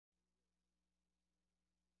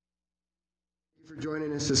For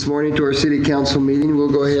joining us this morning to our City Council meeting.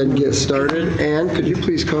 We'll go ahead and get started. Ann, could you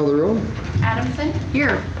please call the roll? Adamson.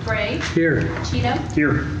 Here. Bray. Here. Cheatham.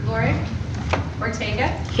 Here. Lorick. Ortega.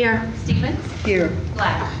 Here. Stevens. Here.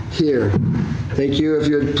 Black. Here. Thank you. If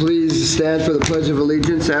you would please stand for the Pledge of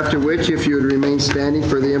Allegiance, after which, if you would remain standing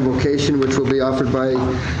for the invocation, which will be offered by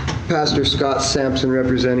Pastor Scott Sampson,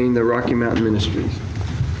 representing the Rocky Mountain Ministries.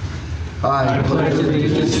 I pledge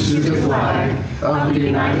allegiance to the flag of the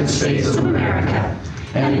United States of America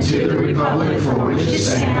and to the republic for which it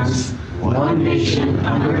stands, one nation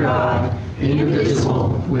under God,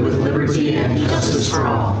 indivisible, with liberty and justice for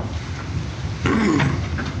all.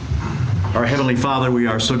 Our Heavenly Father, we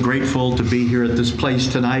are so grateful to be here at this place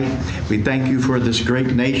tonight. We thank you for this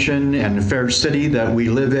great nation and fair city that we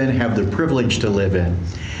live in, have the privilege to live in.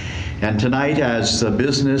 And tonight, as the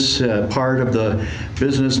business part of the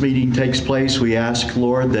business meeting takes place, we ask,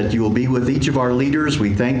 Lord, that you will be with each of our leaders.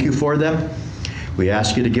 We thank you for them. We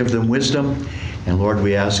ask you to give them wisdom. And Lord,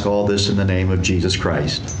 we ask all this in the name of Jesus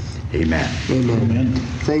Christ. Amen. Amen. Amen.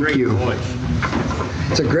 Thank Great you. Voice.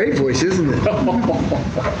 It's a great voice, isn't it?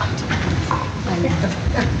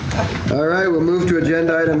 All right, we'll move to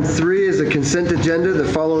agenda item 3 is a consent agenda.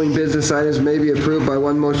 The following business items may be approved by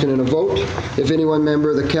one motion and a vote. If any one member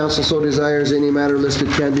of the council so desires, any matter listed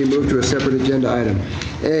can be moved to a separate agenda item.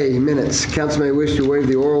 A, minutes. Council may wish to waive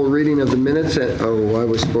the oral reading of the minutes. I'm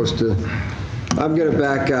going to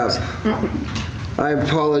back up. I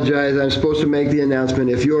apologize. I'm supposed to make the announcement.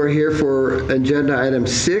 If you are here for agenda item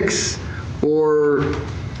 6 or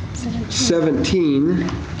 17,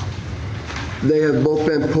 they have both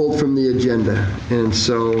been pulled from the agenda. And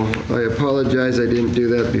so I apologize. I didn't do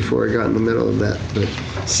that before I got in the middle of that. But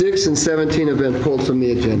 6 and 17 have been pulled from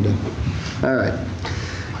the agenda. All right.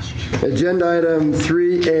 Agenda item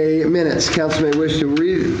 3A, minutes. Council may wish to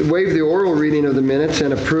waive the oral reading of the minutes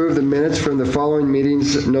and approve the minutes from the following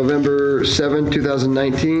meetings: November 7,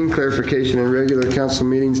 2019, clarification and regular council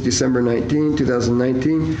meetings, December 19,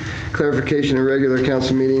 2019, clarification and regular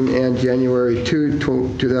council meeting, and January 2,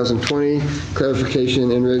 2020, clarification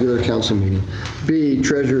and regular council meeting. B,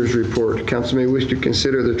 treasurer's report. Council may wish to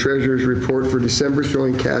consider the treasurer's report for December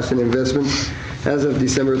showing cash and investments as of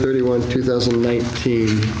December 31,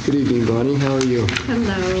 2019. Good evening, Bonnie. How are you?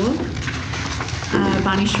 Hello.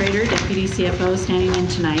 Bonnie Schrader, Deputy CFO, standing in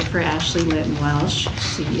tonight for Ashley Litton Welsh.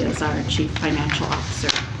 She is our Chief Financial Officer.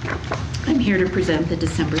 I'm here to present the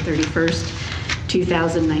December 31st,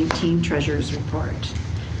 2019 Treasurer's Report.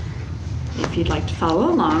 If you'd like to follow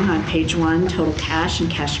along, on page 1, total cash and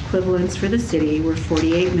cash equivalents for the city were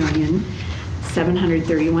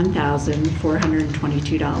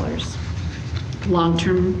 $48,731,422.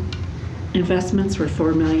 Long-term investments were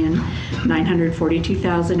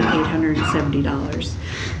 $4,942,870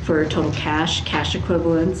 for a total cash, cash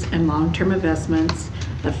equivalents, and long-term investments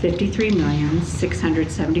of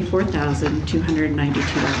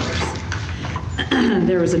 $53,674,292.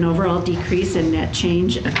 There was an overall decrease in net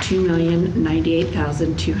change of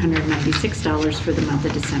 $2,098,296 for the month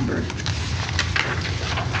of December.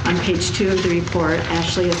 On page 2 of the report,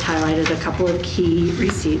 Ashley has highlighted a couple of key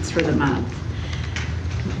receipts for the month.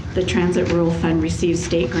 The Transit Rural Fund received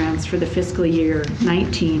state grants for the fiscal year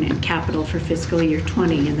 19 and capital for fiscal year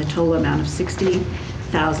 20 in the total amount of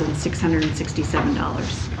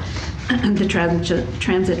 $60,667. The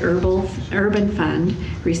Transit Urban Fund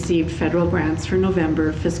received federal grants for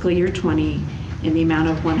November fiscal year 20 in the amount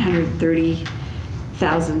of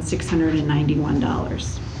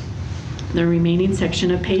 $130,691. The remaining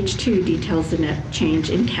section of page 2 details the net change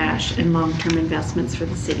in cash and long-term investments for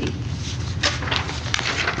the city.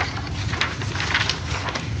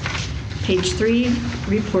 Page 3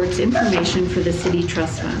 reports information for the city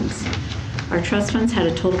trust funds. Our trust funds had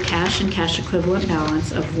a total cash and cash equivalent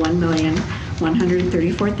balance of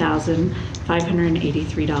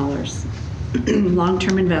 $1,134,583.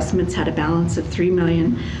 Long-term investments had a balance of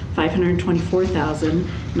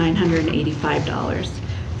 $3,524,985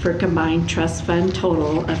 for a combined trust fund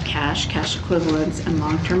total of cash, cash equivalents, and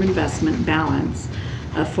long-term investment balance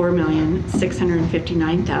of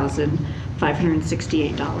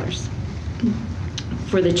 $4,659,568.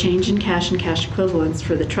 For the change in cash and cash equivalents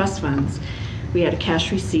for the trust funds, we had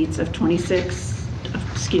cash receipts of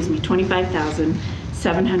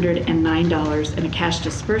 $25,709 and a cash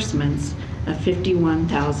disbursements of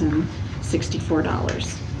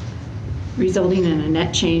 $51,064, resulting in a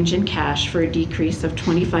net change in cash for a decrease of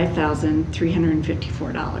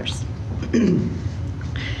 $25,354.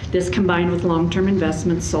 This, combined with long-term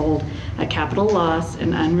investments sold at capital loss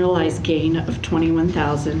and unrealized gain of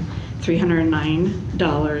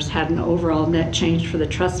 $21,309, had an overall net change for the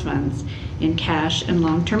trust funds in cash and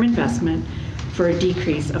long-term investment for a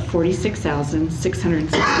decrease of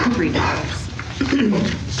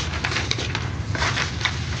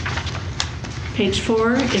 $46,663. Page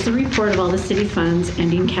 4 is a report of all the city funds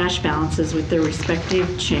ending cash balances with their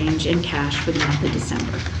respective change in cash for the month of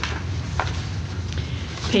December.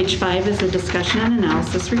 Page 5 is a discussion and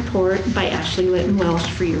analysis report by Ashley Litton Welsh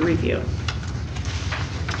for your review.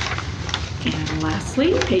 And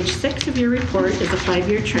lastly, page 6 of your report is a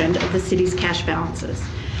 5-year trend of the city's cash balances.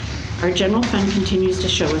 Our general fund continues to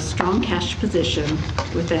show a strong cash position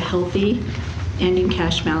with a healthy ending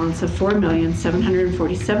cash balance of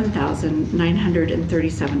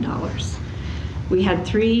 $4,747,937. We had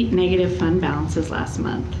 3 negative fund balances last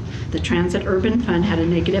month. The Transit Urban Fund had a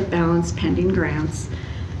negative balance pending grants.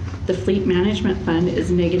 The Fleet Management Fund is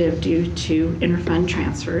negative due to interfund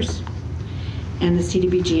transfers. And the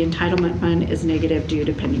CDBG Entitlement Fund is negative due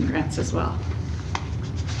to pending grants as well.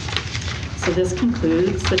 So this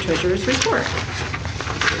concludes the Treasurer's report.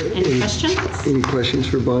 Any questions? Any questions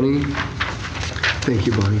for Bonnie? Thank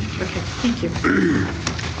you, Bonnie. Okay, thank you.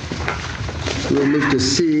 We'll move to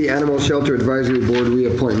C, Animal Shelter Advisory Board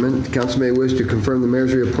reappointment. The council may wish to confirm the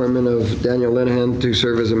mayor's reappointment of Daniel Lenahan to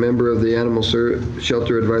serve as a member of the Animal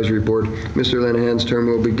Shelter Advisory Board. Mr. Lenahan's term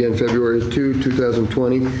will begin February 2,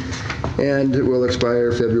 2020, and will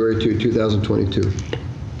expire February 2, 2022.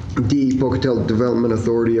 D, Pocatello Development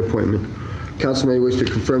Authority appointment. Council may wish to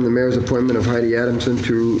confirm the mayor's appointment of Heidi Adamson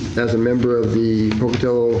as a member of the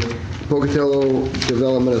Pocatello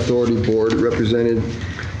Development Authority Board, represented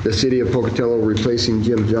the city of Pocatello, replacing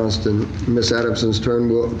Jim Johnston. Ms. Adamson's term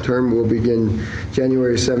will begin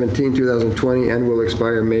January 17, 2020, and will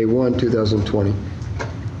expire May 1, 2020.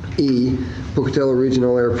 E, Pocatello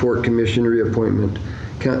Regional Airport Commission reappointment.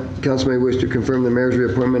 Council may wish to confirm the mayor's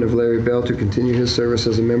reappointment of Larry Bell to continue his service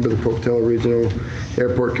as a member of the Pocatello Regional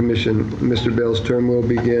Airport Commission. Mr. Bell's term will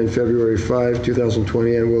begin February 5,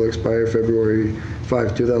 2020, and will expire February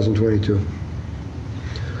 5, 2022.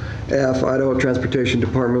 F, Idaho Transportation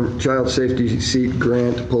Department Child Safety Seat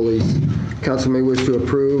Grant Police. Council may wish to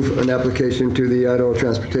approve an application to the Idaho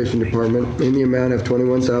Transportation Department in the amount of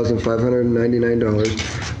 $21,599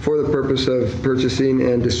 for the purpose of purchasing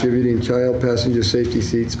and distributing child passenger safety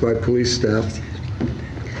seats by police staff,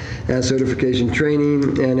 and certification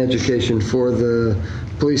training and education for the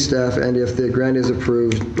police staff, and if the grant is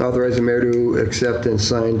approved, authorize the mayor to accept and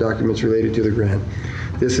sign documents related to the grant.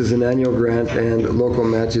 This is an annual grant, and local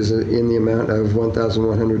matches in the amount of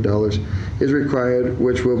 $1,100 is required,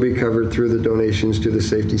 which will be covered through the donations to the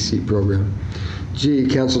safety seat program. G,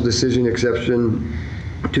 council decision exception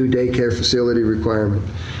to daycare facility requirement.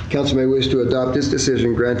 Council may wish to adopt this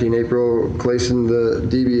decision granting April Clayson the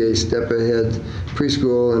DBA Step Ahead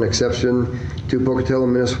Preschool an exception to Pocatello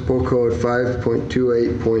Municipal Code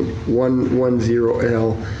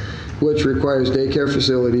 5.28.110L, which requires daycare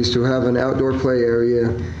facilities to have an outdoor play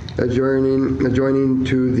area adjoining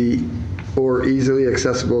to the or easily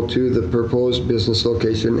accessible to the proposed business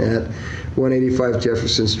location at 185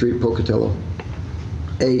 Jefferson Street, Pocatello.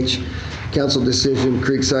 H, council decision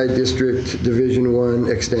Creekside District Division 1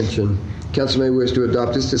 extension. Council may wish to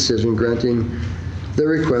adopt this decision granting the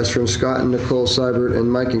request from Scott and Nicole Seibert and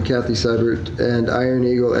Mike and Kathy Seibert and Iron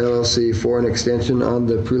Eagle LLC for an extension on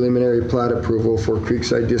the preliminary plat approval for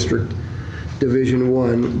Creekside District Division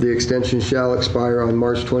 1. The extension shall expire on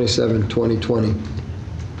March 27, 2020.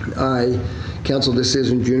 I, council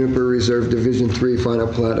decision Juniper Reserve Division 3 final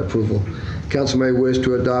plat approval. Council may wish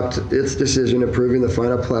to adopt its decision approving the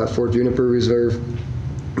final plat for Juniper Reserve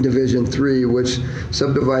Division 3, which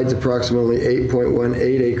subdivides approximately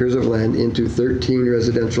 8.18 acres of land into 13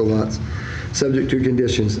 residential lots, subject to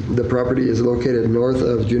conditions. The property is located north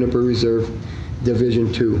of Juniper Reserve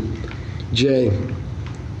Division 2. J,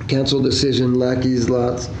 council decision Lackey's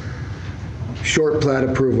Lots short plat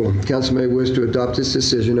approval. Council may wish to adopt this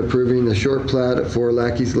decision approving the short plat for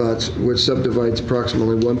Lackey's Lots, which subdivides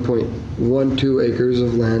approximately 1.12 acres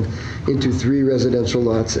of land into 3 residential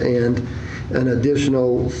lots, and an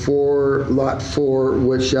additional lot 4,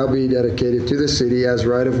 which shall be dedicated to the city as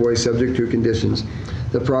right-of-way subject to conditions.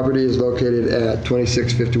 The property is located at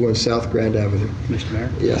 2651 South Grand Avenue. Mr.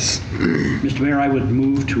 Mayor? Yes. Mr. Mayor, I would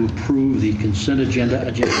move to approve the consent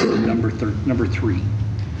agenda number 3.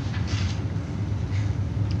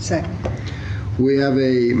 Second. We have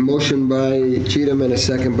a motion by Cheatham and a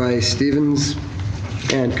second by Stevens.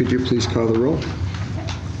 And could you please call the roll?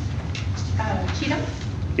 Cheatham?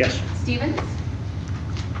 Yes. Stevens?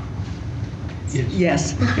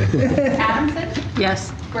 Yes. Adamson?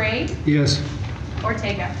 Yes. Gray? Yes.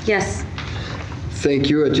 Ortega? Yes.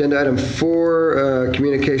 Thank you. Agenda item 4,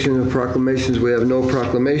 communication and proclamations. We have no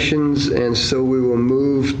proclamations, and so we will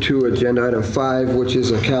move to agenda item 5, which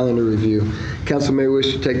is a calendar review. Council may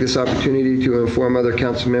wish to take this opportunity to inform other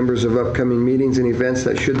council members of upcoming meetings and events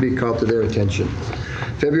that should be called to their attention.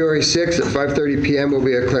 February 6th at 5:30 p.m. will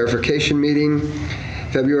be a clarification meeting.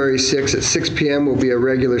 February 6th at 6 p.m. will be a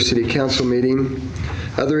regular city council meeting.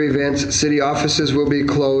 Other events, city offices will be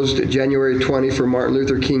closed January 20 for Martin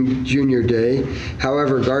Luther King Jr. Day.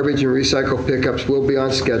 However, garbage and recycle pickups will be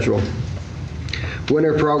on schedule.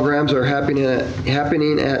 Winter programs are happening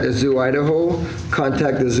at the Zoo Idaho.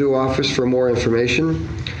 Contact the zoo office for more information.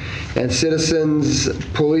 And Citizens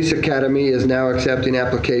Police Academy is now accepting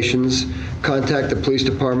applications. Contact the police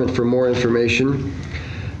department for more information.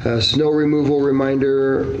 Snow removal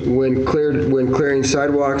reminder: when clearing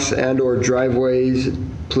sidewalks and/or driveways,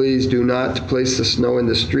 please do not place the snow in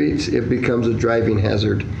the streets. It becomes a driving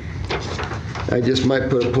hazard. I just might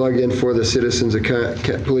put a plug in for the Citizens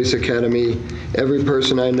Police Academy. Every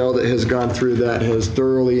person I know that has gone through that has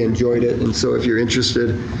thoroughly enjoyed it, and so if you're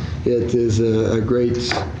interested, it is a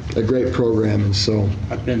great program, and so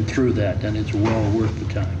I've been through that, and it's well worth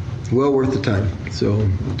the time. well worth the time. So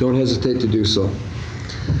don't hesitate to do so.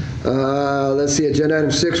 Let's see, agenda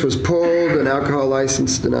item 6 was pulled, and alcohol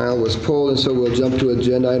license denial was pulled, and so we'll jump to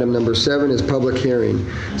agenda item number 7 is public hearing,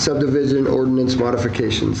 subdivision ordinance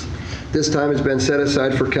modifications. This time has been set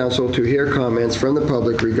aside for council to hear comments from the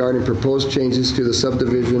public regarding proposed changes to the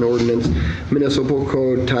subdivision ordinance municipal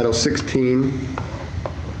code title 16.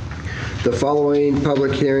 Following the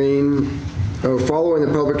public hearing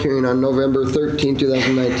on November 13,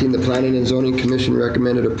 2019, the Planning and Zoning Commission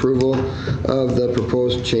recommended approval of the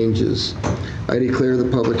proposed changes. I declare the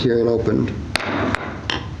public hearing opened.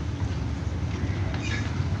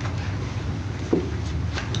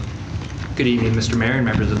 Good evening, Mr. Mayor and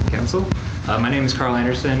members of the council. My name is Carl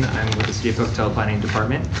Anderson. I'm with the City of Pocatello Planning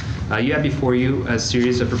Department. You have before you a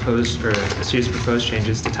series of proposed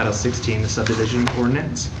changes to Title 16, the subdivision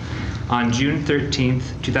ordinance. On June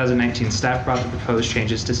 13th, 2019, staff brought the proposed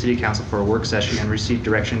changes to City Council for a work session and received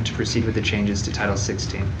direction to proceed with the changes to Title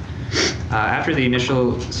 16. After the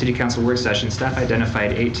initial City Council work session, staff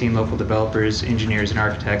identified 18 local developers, engineers, and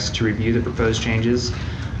architects to review the proposed changes.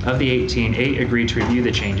 Of the 18, 8 agreed to review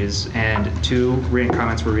the changes, and 2 written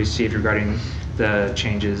comments were received regarding the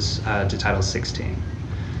changes to Title 16.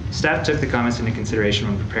 Staff took the comments into consideration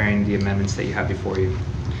when preparing the amendments that you have before you.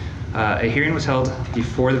 A hearing was held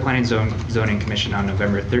before the Planning and Zoning Commission on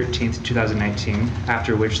November 13th, 2019,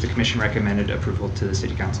 after which the Commission recommended approval to the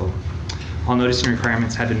City Council. All notice and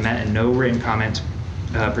requirements had been met, and no written comment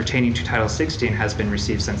pertaining to Title 16 has been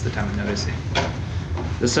received since the time of noticing.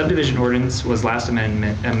 The subdivision ordinance was last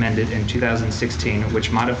amended in 2016, which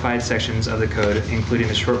modified sections of the code, including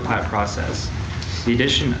the short plat process. The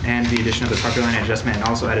addition of the property line adjustment, and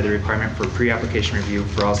also added a requirement for pre-application review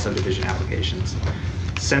for all subdivision applications.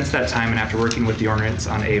 Since that time, and after working with the ordinance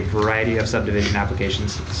on a variety of subdivision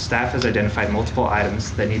applications, staff has identified multiple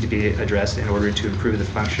items that need to be addressed in order to improve the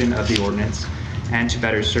function of the ordinance and to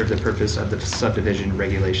better serve the purpose of the subdivision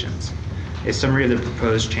regulations. A summary of the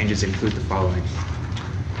proposed changes include the following.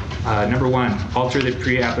 Number 1, alter the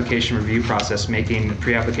pre-application review process, making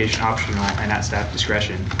pre-application optional and at staff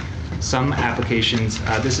discretion. Some applications,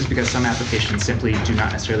 this is because some applications simply do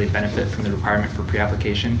not necessarily benefit from the requirement for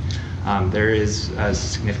pre-application. There is a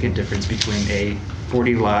significant difference between a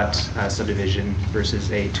 40-lot subdivision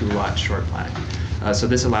versus a 2-lot short plat. So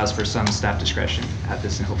this allows for some staff discretion at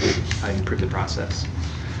this and hopefully improve the process.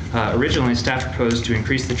 Originally, staff proposed to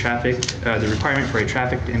increase the requirement for a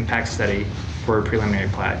traffic impact study for a preliminary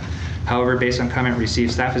plat. However, based on comment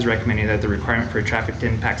received, staff is recommending that the requirement for a traffic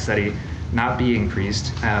impact study not be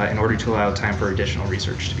increased in order to allow time for additional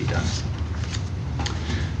research to be done.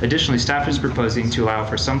 Additionally, staff is proposing to allow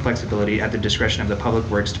for some flexibility at the discretion of the Public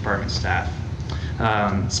Works Department staff,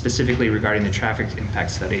 specifically regarding the traffic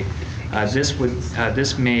impact study.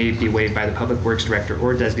 This may be waived by the Public Works Director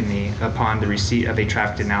or designee upon the receipt of a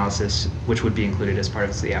traffic analysis, which would be included as part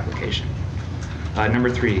of the application. Number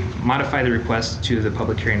 3, modify the request to the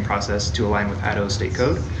public hearing process to align with Idaho State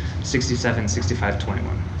Code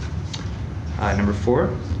 676521. Number 4,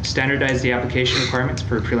 standardize the application requirements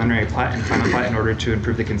for preliminary plat and final plat in order to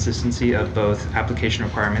improve the consistency of both application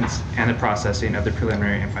requirements and the processing of the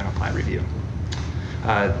preliminary and final plat review.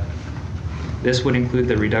 This would include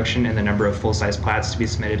the reduction in the number of full-size plats to be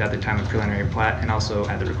submitted at the time of preliminary plat, and also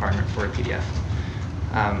add the requirement for a PDF.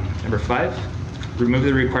 Number 5, remove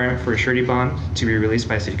the requirement for a surety bond to be released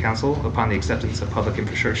by City Council upon the acceptance of public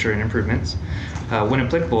infrastructure and improvements. When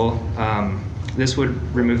applicable, this would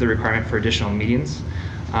remove the requirement for additional meetings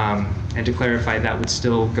And to clarify, that would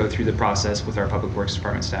still go through the process with our Public Works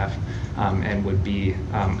Department staff and would be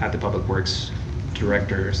at the Public Works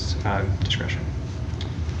Director's discretion.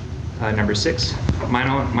 Number 6,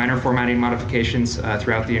 minor formatting modifications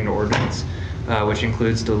throughout the ordinance, which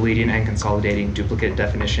includes deleting and consolidating duplicate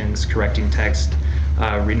definitions, correcting text,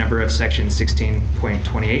 renumber of section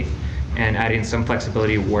 16.28, and adding some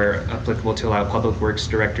flexibility where applicable to allow Public Works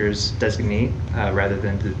Directors designate rather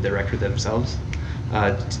than the director themselves,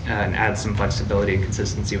 and add some flexibility and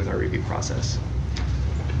consistency with our review process.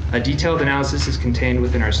 A detailed analysis is contained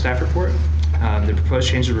within our staff report. The proposed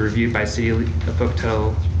changes were reviewed by City of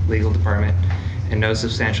Pocatello Legal Department, and no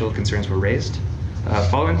substantial concerns were raised.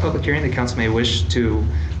 Following the public hearing, the council may wish to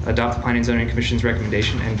adopt the Planning and Zoning Commission's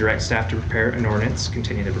recommendation and direct staff to prepare an ordinance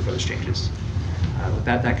containing the proposed changes. With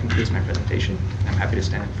that, that concludes my presentation. I'm happy to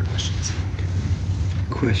stand for questions.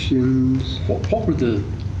 Questions? What were the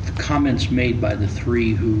comments made by the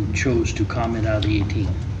 3 who chose to comment out of the 18?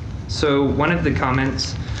 So one of the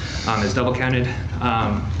comments is double counted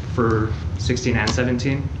for 16 and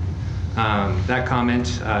 17. That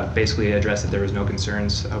comment basically addressed that there was no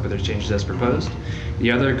concerns over the changes as proposed.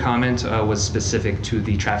 The other comment was specific to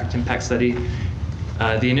the traffic impact study.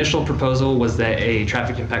 The initial proposal was that a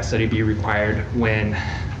traffic impact study be required when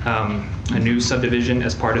a new subdivision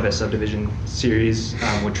as part of a subdivision series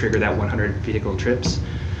would trigger that 100 vehicle trips.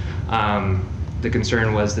 The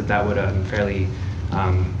concern was that that would unfairly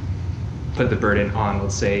put the burden on,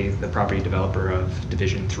 let's say, the property developer of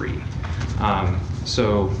Division 3.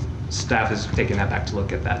 So staff is taking that back to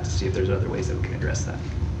look at that to see if there's other ways that we can address that.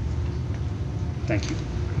 Thank you.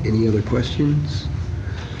 Any other questions?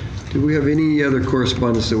 Do we have any other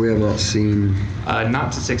correspondence that we have not seen?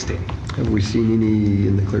 Not to 16. Have we seen any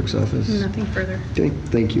in the clerk's office? Nothing further. Okay,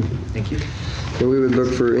 thank you. Thank you. Then we would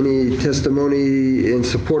look for any testimony in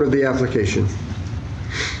support of the application.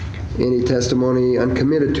 Any testimony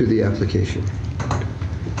uncommitted to the application.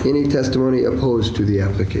 Any testimony opposed to the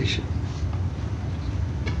application.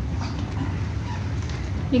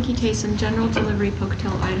 Nikki Tayson, General Delivery,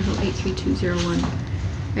 Pocatello, Idaho 83201.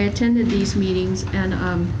 I attended these meetings,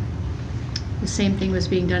 and the same thing was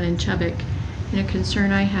being done in Chubbuck. And a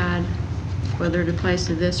concern I had, whether it applies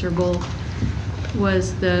to this or both,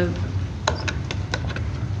 was the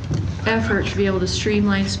effort to be able to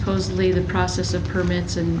streamline supposedly the process of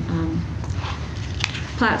permits and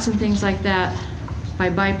plats and things like that by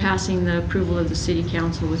bypassing the approval of the City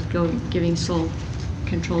Council with giving sole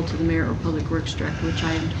control to the mayor or Public Works Director, which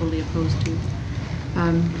I am totally opposed to.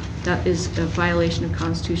 That is a violation of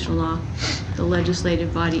constitutional law. The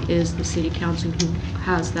legislative body is the City Council who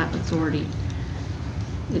has that authority.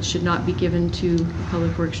 It should not be given to the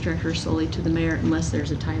Public Works Director solely to the mayor unless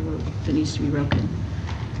there's a tie vote that needs to be broken.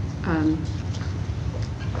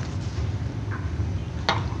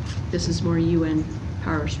 This is more UN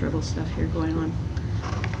power struggle stuff here going on.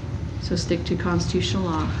 So stick to constitutional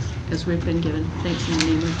law as we've been given. Thanks in the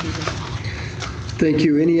name of Jesus. Thank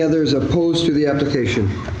you. Any others opposed to the application?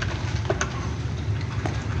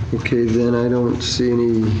 Okay, then I don't see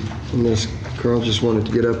any, unless Carl just wanted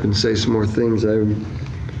to get up and say some more things.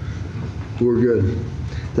 We're good.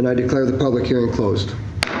 Then I declare the public hearing closed.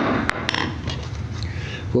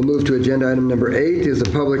 We'll move to agenda item number 8 is the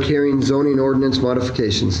public hearing zoning ordinance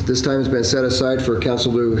modifications. This time has been set aside for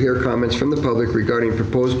council to hear comments from the public regarding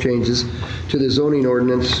proposed changes to the zoning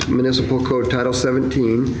ordinance municipal code title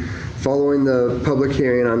 17. Following the public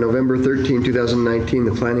hearing on November 13, 2019,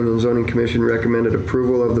 the Planning and Zoning Commission recommended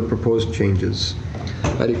approval of the proposed changes.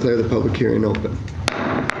 I declare the public hearing open.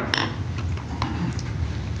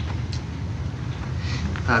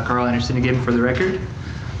 Carl Anderson again for the record.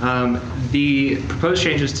 The proposed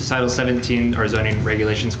changes to Title 17, our zoning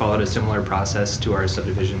regulations, followed a similar process to our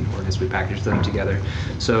subdivision ordinance. We packaged them together.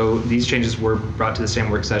 So these changes were brought to the same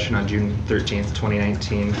work session on June 13th,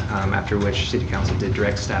 2019, after which City Council did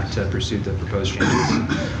direct staff to pursue the proposed changes.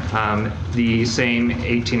 The same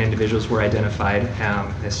 18 individuals were identified.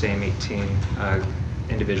 The same 18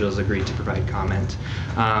 individuals agreed to provide comment.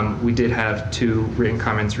 We did have 2 written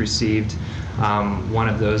comments received, one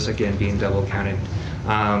of those, again, being double counted.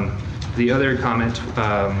 The other comment,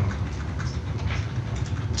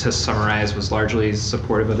 to summarize, was largely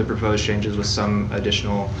supportive of the proposed changes with some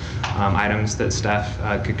additional items that staff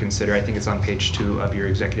could consider. I think it's on page 2 of your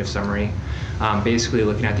executive summary. Basically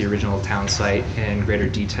looking at the original town site in greater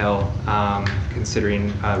detail,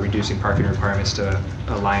 considering reducing parking requirements to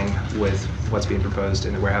align with what's being proposed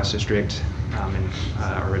in the warehouse district in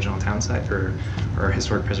our original town site for our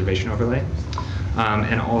historic preservation overlay.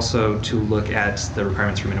 And also to look at the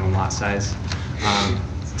requirements for minimum lot size.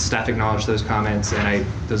 Staff acknowledged those comments, and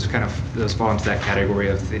those fall into that category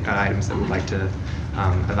of the items that we'd like to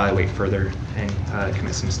evaluate further and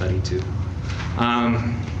commit some study to.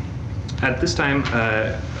 At this time,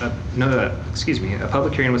 a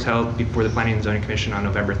public hearing was held before the Planning and Zoning Commission on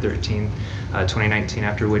November 13, 2019,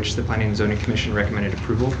 after which the Planning and Zoning Commission recommended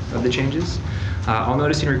approval of the changes. All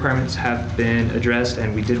noticing requirements have been addressed,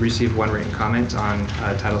 and we did receive one written comment on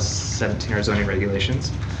Title 17, our zoning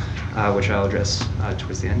regulations, which I'll address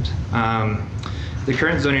towards the end. The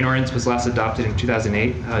current zoning ordinance was last adopted in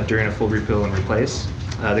 2008 during a full repeal and replace.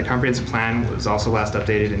 The comprehensive plan was also last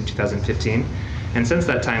updated in 2015. And since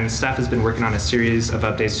that time, staff has been working on a series of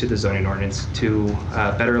updates to the zoning ordinance to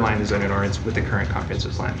better align the zoning ordinance with the current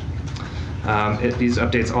comprehensive plan. These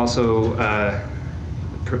updates also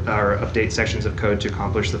update sections of code to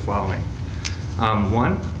accomplish the following.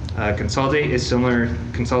 One, consolidate similar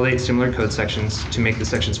code sections to make the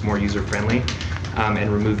sections more user-friendly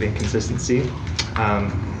and remove inconsistency.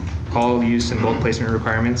 All use and bulk placement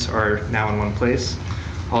requirements are now in one place.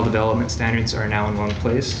 All development standards are now in one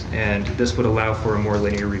place, and this would allow for a more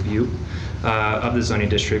linear review of the zoning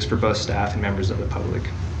districts for both staff and members of the public.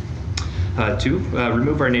 Two,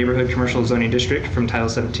 remove our neighborhood commercial zoning district from Title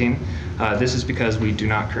 17. This is because we do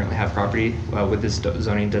not currently have property with this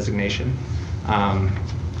zoning designation,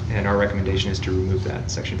 and our recommendation is to remove that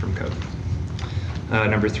section from code.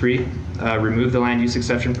 Number three, remove the land use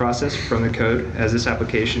exception process from the code, as this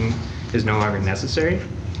application is no longer necessary.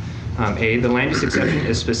 A, the land use exception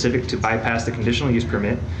is specific to bypass the conditional use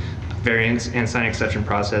permit, variance, and sign exception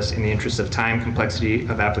process in the interest of time, complexity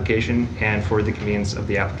of application, and for the convenience of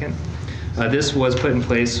the applicant. This was put in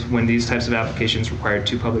place when these types of applications required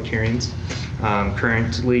 2 public hearings.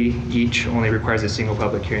 Currently, each only requires a single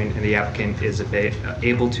public hearing, and the applicant is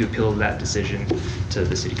able to appeal that decision to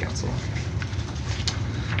the City Council.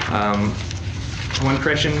 One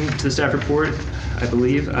correction to the staff report. I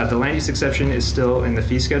believe the land use exception is still in the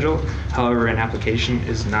fee schedule. However, an application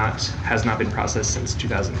has not been processed since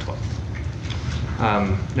 2012.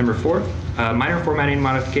 Number 4, minor formatting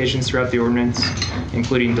modifications throughout the ordinance,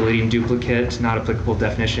 including deleting duplicate, not applicable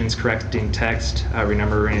definitions, correcting text,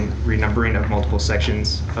 renumbering of multiple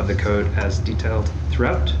sections of the code as detailed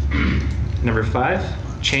throughout. Number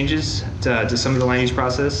 5, changes to some of the land use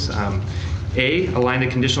process. A, align the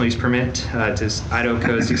conditional use permit to Idaho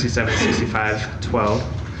Code 676512,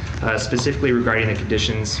 specifically regarding the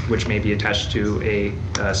conditions which may be attached to a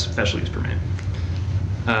special use permit.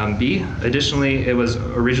 B, additionally, it was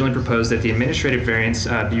originally proposed that the administrative variance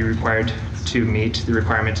be required to meet the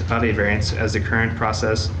requirement of a variance, as the current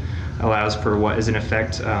process allows for what is in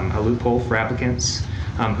effect a loophole for applicants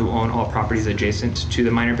who own all properties adjacent to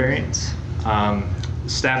the minor variance.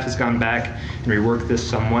 Staff has gone back and reworked this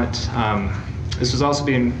somewhat. Staff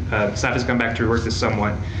has gone back to rework this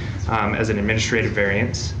somewhat as an administrative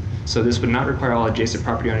variance. So this would not require all adjacent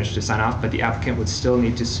property owners to sign off, but the applicant would still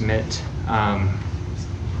need to submit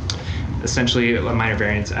essentially a minor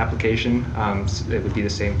variance application. So it would be the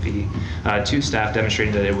same fee to staff,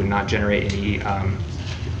 demonstrating that it would not generate any,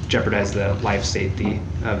 jeopardize the life safety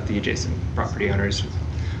of the adjacent property owners.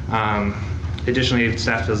 Additionally,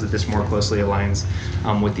 staff feels that this more closely aligns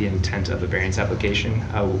with the intent of a variance application,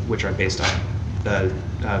 which are based on the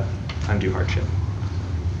undue hardship.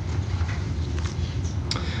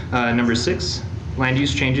 Number 6, land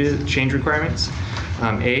use change requirements.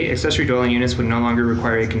 A, accessory dwelling units would no longer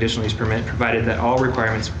require a conditional use permit, provided that all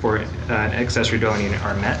requirements for an accessory dwelling unit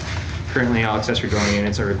are met. Currently, all accessory dwelling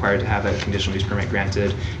units are required to have a conditional use permit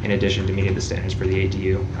granted in addition to meeting the standards for the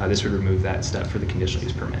ADU. This would remove that step for the conditional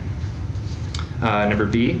use permit. Number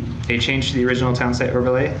B, a change to the original town site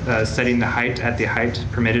overlay, setting the height at the height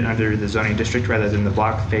permitted under the zoning district rather than the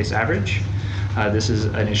block face average. This is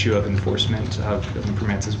an issue of enforcement of building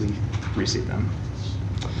permits as we receive them.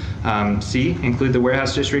 C, include the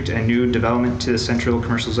warehouse district and new development to the central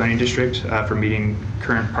commercial zoning district for meeting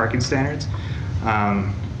current parking standards.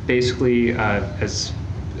 Basically, as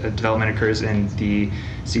development occurs in the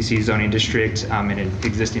CC zoning district in an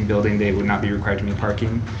existing building, they would not be required to meet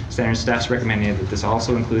parking standards. Staff's recommending that this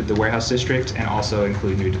also include the warehouse district and also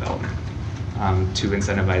include new development to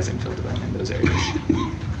incentivize infill development in those areas.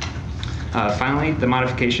 Finally, the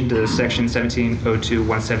modification to section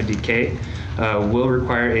 1702-170K will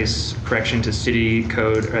require a correction to city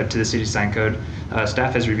code, to the city sign code.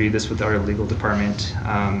 Staff has reviewed this with our legal department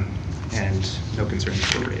and no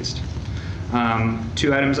concerns were raised.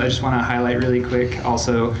 2 items I just want to highlight really quick.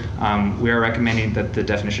 Also, we are recommending that the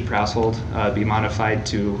definition for household be modified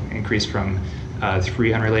to increase from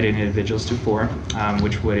 3 unrelated individuals to 4,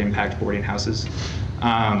 which would impact boarding houses.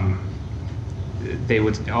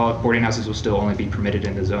 all boarding houses will still only be permitted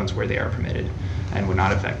in the zones where they are permitted and would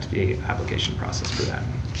not affect the application process for that.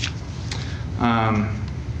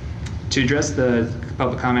 To address the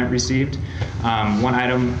public comment received, one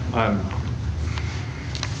item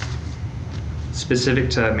specific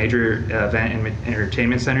to major event and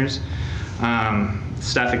entertainment centers,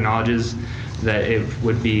 staff acknowledges that it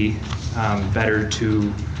would be better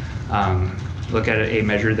to look at a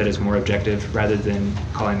measure that is more objective rather than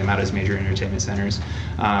calling them out as major entertainment centers.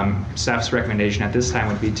 Staff's recommendation at this time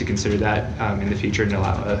would be to consider that in the future and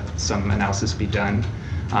allow some analysis be done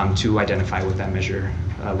to identify what that measure,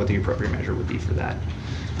 what the appropriate measure would be for that.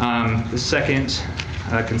 The second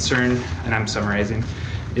concern, and I'm summarizing,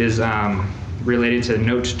 is related to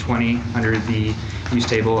note 20 under the use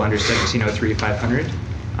table under 1703-500.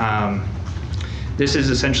 This is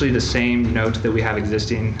essentially the same note that we have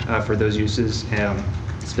existing for those uses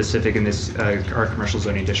specific in this our commercial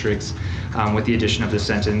zoning districts, with the addition of the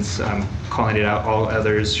sentence calling it out, all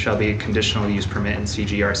others shall be conditional use permit in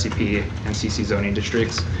CG, RCP, and CC zoning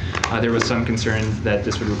districts. There was some concern that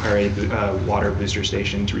this would require a water booster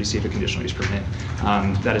station to receive a conditional use permit.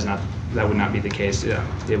 That would not be the case.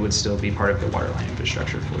 It would still be part of the water line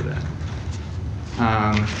infrastructure for that.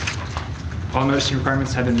 All noticing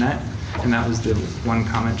requirements have been met, and that was the one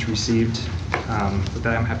comment received. With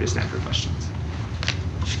that, I'm happy to stand for questions.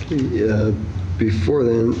 Before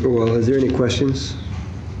then, well, is there any questions?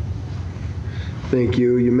 Thank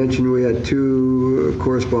you. You mentioned we had 2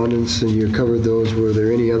 correspondents, and you covered those. Were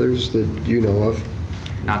there any others that you know of?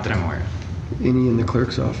 Not that I'm aware of. Any in the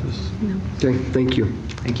clerk's office? No. Okay, thank you.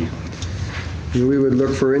 Thank you. We would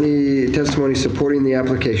look for any testimony supporting the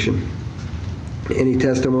application. Any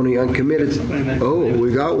testimony uncommitted? Oh,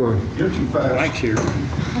 we got one. You're too fast. Mike's here.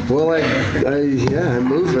 Well, yeah, I'm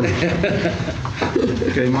moving.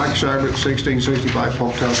 Okay, Mike Seibert, 1665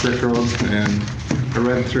 Pocatello City Road, and I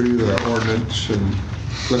read through the ordinance and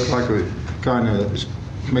looked like it kind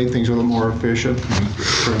of made things a little more efficient and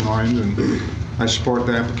streamlined, and I support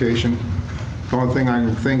the application. The only thing I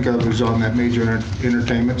can think of is on that major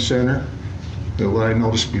entertainment center, what I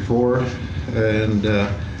noticed before, and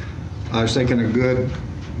I was thinking a good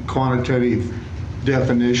quantitative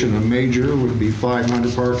definition of major would be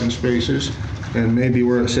 500 parking spaces, and maybe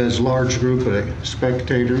where it says large group of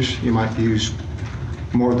spectators, you might use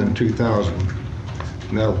more than 2,000.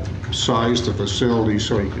 That'll size the facility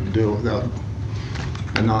so you can deal with that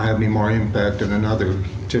and not have any more impact than another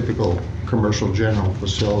typical commercial general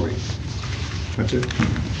facility. That's it.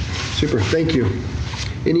 Super, thank you.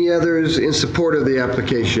 Any others in support of the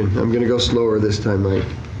application? I'm going to go slower this time, Mike.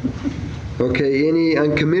 Okay, any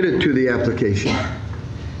uncommitted to the application?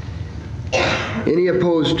 Any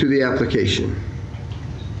opposed to the application?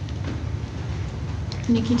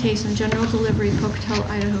 Nikki Tayson, General Delivery, Pocatello,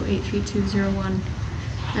 Idaho 83201.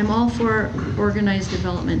 I'm all for organized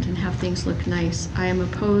development and have things look nice. I am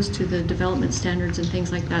opposed to the development standards and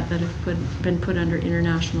things like that that have been put under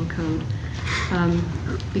international code,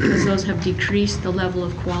 because those have decreased the level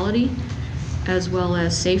of quality as well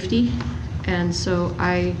as safety, and so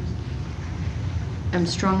I am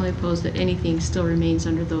strongly opposed that anything still remains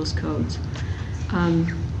under those codes.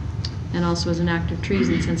 And also as an act of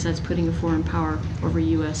treason, since that's putting a foreign power over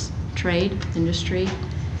U.S. trade, industry,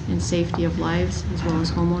 and safety of lives, as well as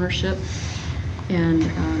home ownership. And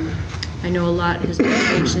I know a lot has been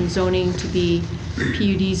changed in zoning to be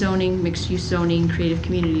PUD zoning, mixed-use zoning, creative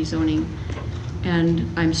community zoning, and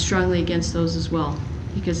I'm strongly against those as well,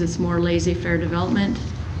 because it's more laissez-faire development.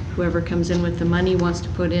 Whoever comes in with the money wants to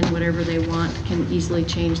put in whatever they want, can easily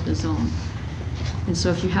change the zone. And so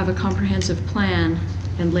if you have a comprehensive plan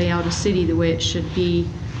and lay out a city the way it should be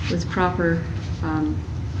with proper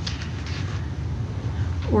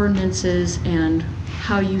ordinances and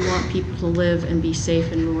how you want people to live and be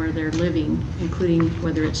safe in where they're living, including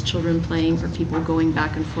whether it's children playing or people going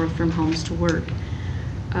back and forth from homes to work.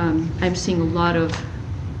 I'm seeing a lot of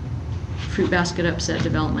fruit basket upset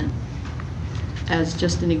development. As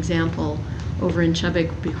just an example, over in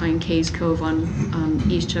Chubbuck behind Kay's Cove on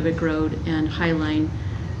East Chubbuck Road and Highline,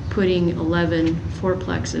 putting 11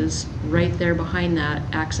 fourplexes right there behind that,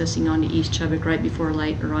 accessing onto East Chubbuck right before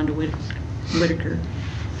light or onto Whitaker.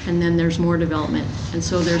 And then there's more development. And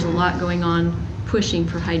so there's a lot going on pushing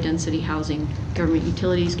for high density housing, government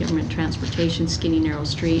utilities, government transportation, skinny narrow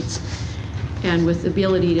streets, and with the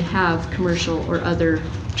ability to have commercial or other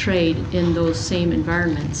trade in those same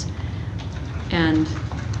environments. And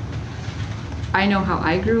I know how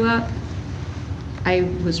I grew up. I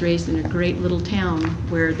was raised in a great little town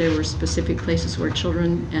where there were specific places where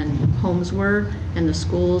children and homes were, and the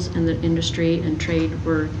schools and the industry and trade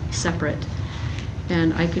were separate.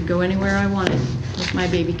 And I could go anywhere I wanted with my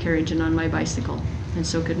baby carriage and on my bicycle, and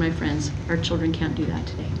so could my friends. Our children can't do that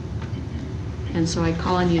today. And so I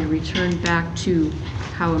call on you to return back to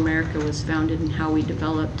how America was founded and how we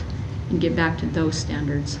developed, and get back to those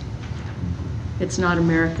standards. It's not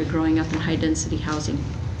America growing up in high-density housing,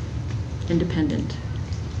 independent.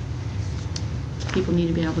 People need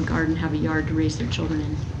to be able to garden, have a yard to raise their children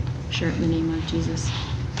in. Share it in the name of Jesus.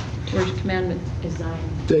 Lord's commandment is thine.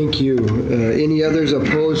 Thank you. Any others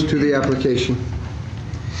opposed to the application?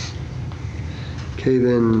 Okay,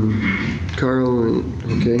 then, Carl,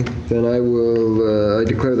 okay, then I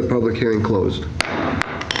declare the public hearing closed.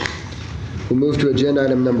 We'll move to agenda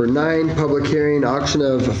item number 9, public hearing, auction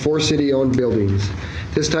of 4 city-owned buildings.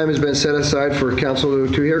 This time has been set aside for council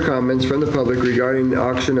to hear comments from the public regarding the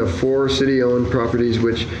auction of 4 city-owned properties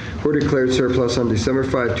which were declared surplus on December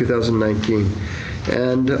 5, 2019,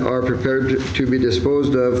 and are prepared to be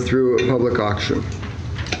disposed of through a public auction.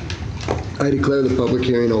 I declare the public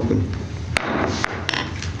hearing open.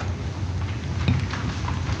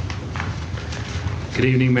 Good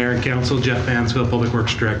evening, Mayor and Council. Jeff Mansfield, Public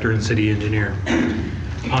Works Director and City Engineer.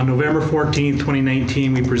 On November 14,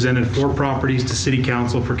 2019, we presented 4 properties to City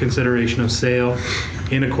Council for consideration of sale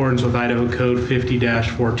in accordance with Idaho Code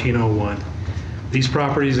 50-1401. These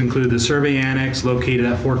properties include the Survey Annex located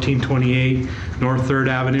at 1428 North 3rd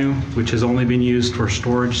Avenue, which has only been used for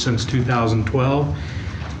storage since 2012.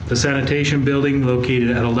 The Sanitation Building located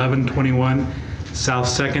at 1121 South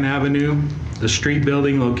 2nd Avenue. The Street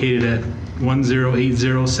Building located at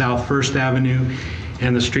 1080 South 1st Avenue,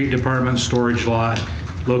 and the Street Department Storage Lot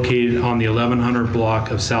located on the 1100 block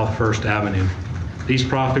of South 1st Avenue. These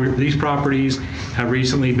properties have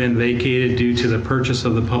recently been vacated due to the purchase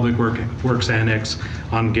of the Public Works Annex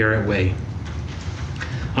on Garrett Way.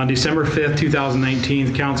 On December 5th,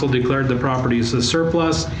 2019, the council declared the properties as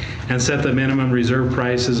surplus and set the minimum reserve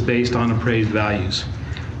prices based on appraised values.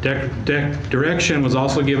 Direction was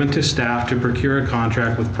also given to staff to procure a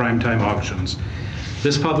contract with Primetime Auctions.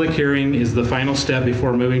 This public hearing is the final step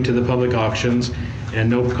before moving to the public auctions, and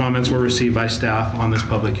no comments were received by staff on this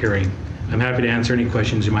public hearing. I'm happy to answer any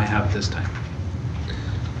questions you might have at this time.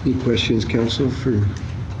 Any questions, council?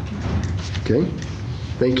 Okay,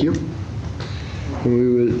 thank you.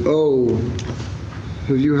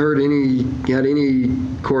 Have you had any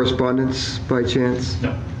correspondence by chance?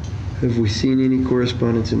 No. Have we seen any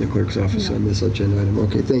correspondence in the clerk's office on this agenda item?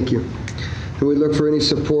 Okay, thank you. And we look for any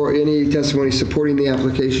testimony supporting the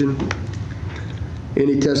application?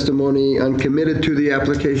 Any testimony uncommitted to the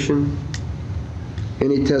application?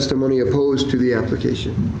 Any testimony opposed to the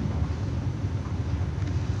application?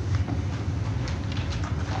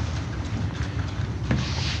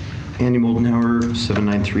 Andy Moldenhauer,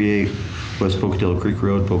 7938 West Pocatello Creek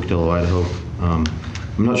Road, Pocatello, Idaho.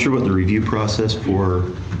 I'm not sure what the review process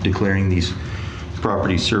for declaring these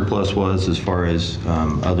properties surplus was as far as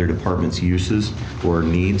other departments' uses or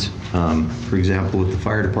needs. For example, with the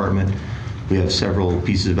fire department, we have several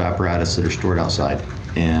pieces of apparatus that are stored outside,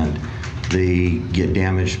 and they get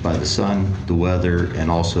damaged by the sun, the weather, and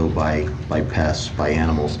also by pests, by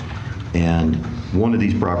animals. And one of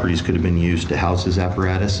these properties could have been used to house this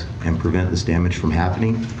apparatus and prevent this damage from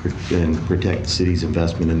happening and protect the city's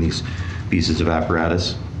investment in these pieces of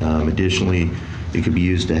apparatus. Additionally, it could be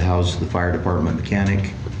used to house the fire department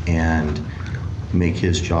mechanic and make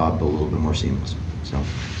his job a little bit more seamless. So,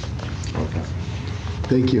 okay.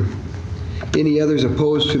 Thank you. Any others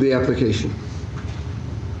opposed to the application?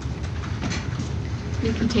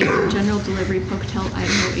 You can take the general delivery, Pocatello,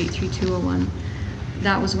 Idaho 83201.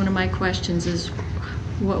 That was one of my questions, is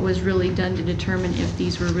what was really done to determine if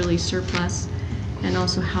these were really surplus, and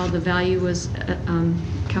also how the value was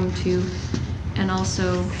come to, and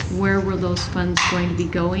also where were those funds going to be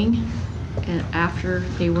going after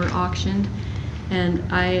they were auctioned. And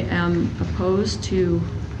I am opposed to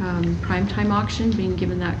Primetime Auction being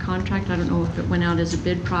given that contract. I don't know if it went out as a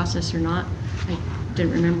bid process or not. I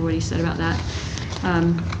didn't remember what he said about that.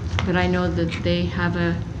 But I know that they have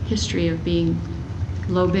a history of being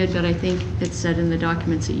low bid, but I think it said in the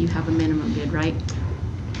documents that you have a minimum bid, right?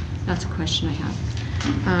 That's a question I have.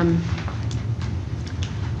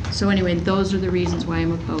 So anyway, those are the reasons why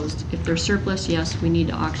I'm opposed. If they're surplus, yes, we need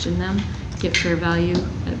to auction them, get fair value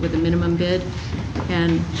with a minimum bid,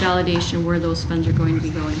 and validation of where those funds are going to be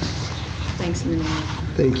going. Thanks, Minnie.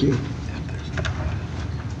 Thank you.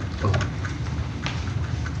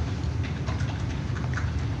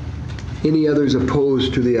 Any others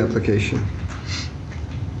opposed to the application?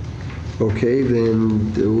 Okay,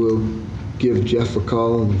 then we'll give Jeff a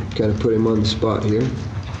call and kind of put him on the spot here.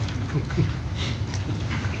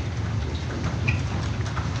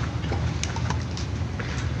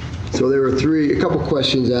 So there were a couple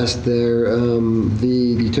questions asked there.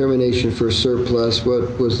 The determination for surplus,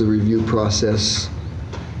 what was the review process?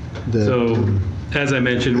 So, as I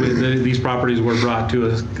mentioned, these properties were brought to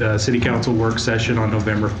a City Council work session on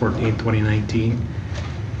November 14th, 2019.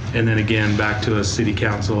 And then again, back to a City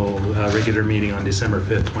Council regular meeting on December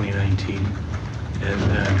 5th, 2019.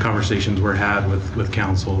 And conversations were had with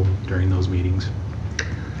council during those meetings.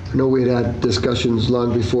 I know we had discussions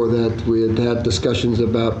long before that. We had discussions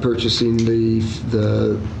about purchasing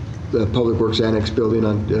the Public Works Annex building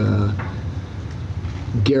on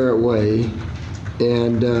Garrett Way.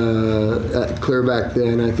 And clear back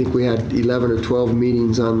then, I think we had 11 or 12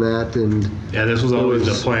 meetings on that. And yeah, this was always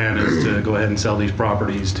the plan, is to go ahead and sell these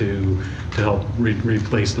properties to help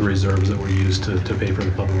replace the reserves that were used to pay for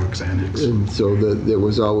the Public Works Annex. And so that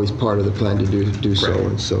was always part of the plan to do so. Right.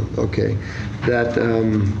 And so, okay,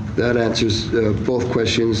 that answers both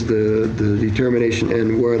questions: the determination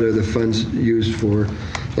and what are the funds used for.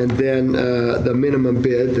 And then the minimum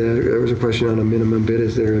bid, there was a question on a minimum bid.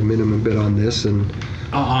 Is there a minimum bid on this? And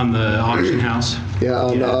On the auction house? yeah,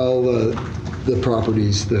 on all the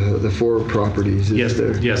properties, the 4 properties.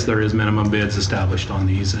 Yes, there is minimum bids established on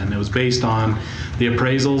these, and it was based on the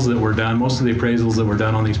appraisals that were done. Most of the appraisals that were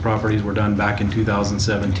done on these properties were done back in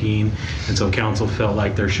 2017, and so council felt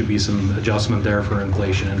like there should be some adjustment there for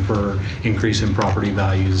inflation and for increase in property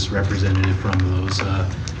values represented from those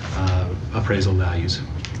appraisal values.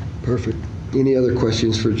 Perfect. Any other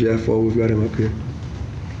questions for Jeff while we've got him up here?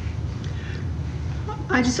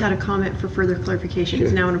 I just had a comment for further clarification. Sure.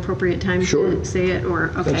 Is now an appropriate time Sure. to say it,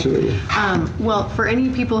 or okay? Absolutely. Well, for any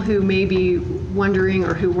people who may be wondering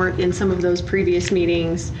or who weren't in some of those previous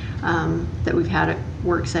meetings that we've had at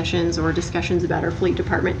work sessions or discussions about our fleet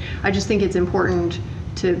department, I just think it's important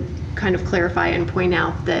to kind of clarify and point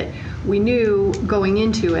out that we knew going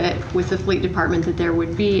into it with the fleet department that there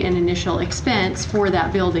would be an initial expense for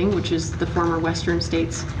that building, which is the former Western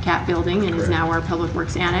States CAP building and is now our Public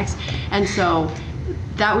Works Annex. And so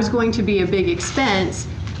that was going to be a big expense,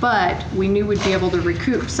 but we knew we'd be able to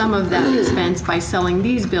recoup some of that expense by selling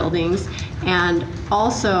these buildings. And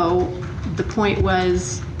also the point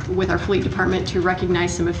was with our fleet department to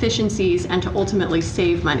recognize some efficiencies and to ultimately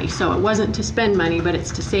save money. So it wasn't to spend money, but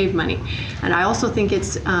it's to save money. And I also think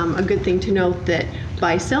it's a good thing to note that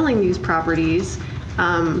by selling these properties,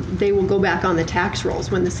 they will go back on the tax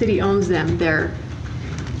rolls. When the city owns them, they're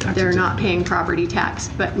not paying property tax,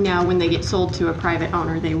 but now when they get sold to a private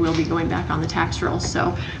owner, they will be going back on the tax rolls.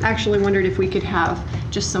 So I actually wondered if we could have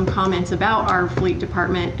just some comments about our fleet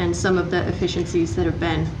department and some of the efficiencies that have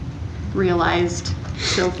been realized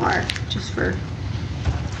so far, just for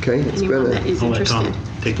anyone that is interested.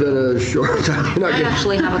 It's been a short time. I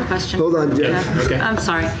actually have a question. Hold on, Jeff. Yeah. Okay. I'm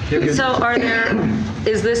sorry. So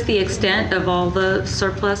is this the extent of all the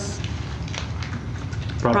surplus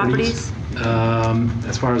properties?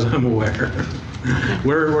 As far as I'm aware.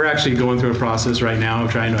 We're actually going through a process right now of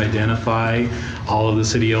trying to identify all of the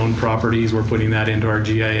city-owned properties. We're putting that into our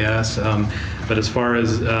GIS. But as far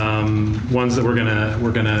as ones that we're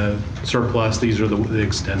gonna surplus, these are the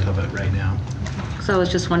extent of it right now. So I was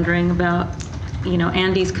just wondering about,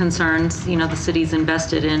 Andy's concerns. The city's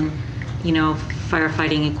invested in,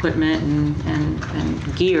 firefighting equipment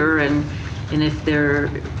and gear, and if there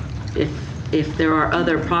are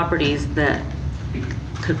other properties that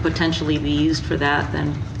could potentially be used for that,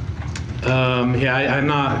 then. Yeah, I'm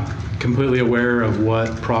not completely aware of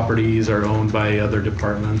what properties are owned by other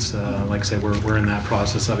departments. Like I said, we're in that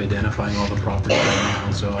process of identifying all the properties right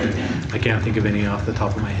now, so I can't think of any off the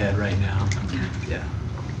top of my head right now. Yeah.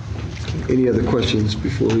 Any other questions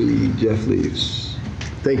before Jeff leaves?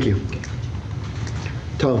 Thank you.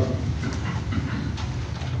 Tom.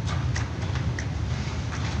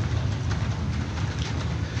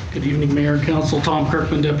 Good evening, Mayor and Council. Tom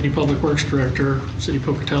Kirkman, Deputy Public Works Director, City of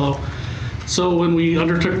Pocatello. So when we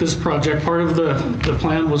undertook this project, part of the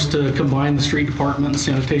plan was to combine the street department and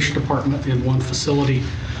sanitation department in one facility.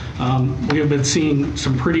 We have been seeing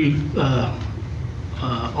some pretty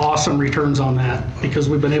awesome returns on that because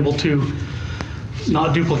we've been able to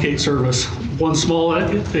not duplicate service. One small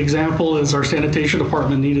example is our sanitation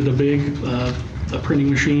department needed a big a printing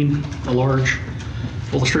machine, a large.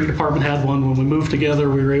 Well, the street department had one. When we moved together,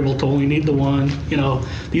 we were able to only need the one.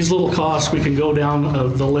 These little costs, we can go down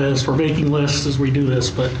the list. We're making lists as we do this,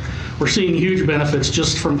 but we're seeing huge benefits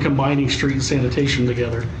just from combining street and sanitation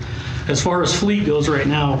together. As far as fleet goes right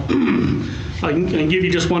now, I can give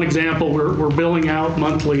you just one example. We're billing out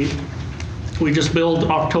monthly. We just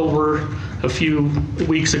billed October a few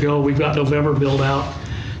weeks ago. We've got November billed out.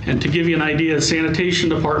 And to give you an idea, the sanitation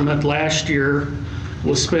department last year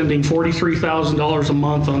was spending $43,000 a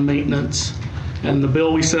month on maintenance, and the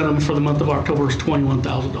bill we sent them for the month of October is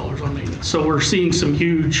 $21,000 on maintenance. So we're seeing some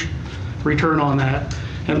huge return on that.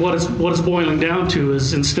 And what it's boiling down to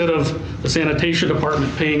is, instead of the sanitation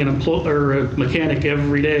department paying a mechanic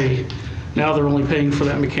every day, now they're only paying for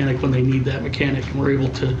that mechanic when they need that mechanic, and we're able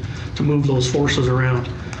to move those forces around.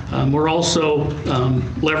 We're also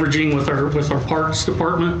leveraging with our parts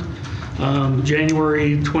department.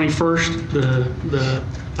 January 21st, the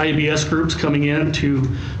IBS group's coming in to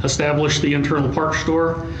establish the internal parts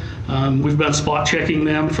store. We've been spot checking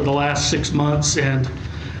them for the last 6 months, and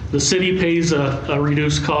the city pays a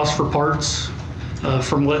reduced cost for parts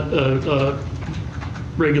from what a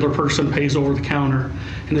regular person pays over the counter,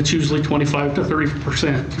 and it's usually 25 to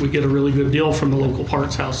 30%. We get a really good deal from the local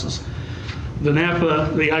parts houses. The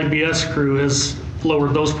IBS crew has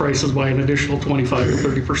lowered those prices by an additional 25 to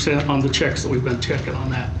 30% on the checks that we've been checking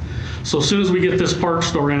on that. So as soon as we get this parts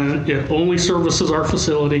store in, it only services our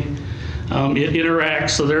facility. It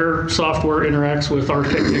interacts, so their software interacts with our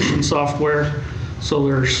technician software. So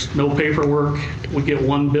there's no paperwork. We get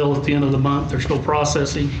one bill at the end of the month. There's no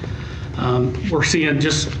processing. We're seeing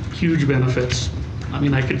just huge benefits. I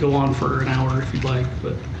mean, I could go on for an hour if you'd like,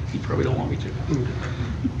 but you probably don't want me to.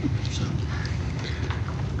 So.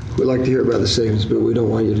 We'd like to hear about the savings, but we don't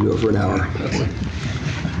want you to do it for an hour.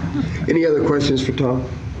 Any other questions for Tom?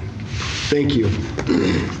 Thank you.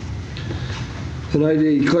 And I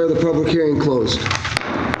declare the public hearing closed.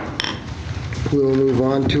 We'll move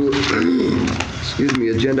on to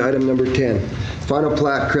agenda item number 10. Final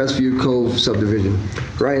plat, Crestview Cove subdivision.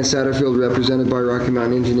 Ryan Satterfield, represented by Rocky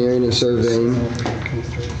Mountain Engineering and Surveying,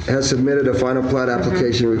 has submitted a final plat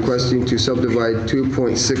application requesting to subdivide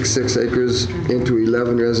 2.66 acres into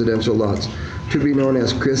 11 residential lots, to be known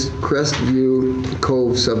as Crestview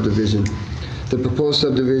Cove subdivision. The proposed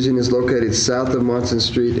subdivision is located south of Monson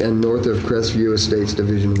Street and north of Crestview Estates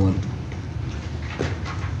Division 1.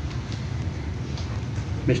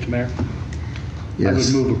 Mr. Mayor?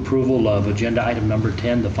 Yes. I would move approval of agenda item number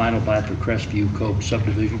 10, the final plat for Crestview Cove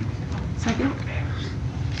subdivision. Second.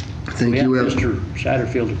 Thank We you. have Mr.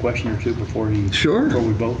 Satterfield a question or two before we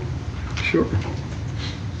vote. Sure.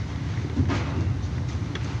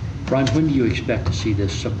 Brian, when do you expect to see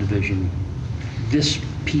this subdivision, this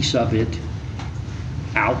piece of it,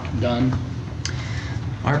 done?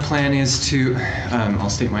 Our plan is to, I'll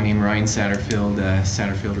state my name, Ryan Satterfield,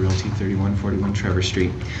 Satterfield Realty, 3141 Trevor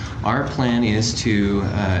Street. Our plan is to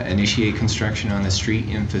initiate construction on the street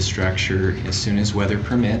infrastructure as soon as weather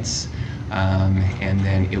permits, and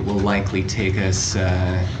then it will likely take us 2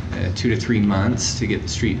 to 3 months to get the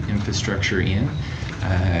street infrastructure in,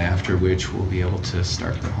 after which we'll be able to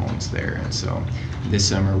start the homes there. And so this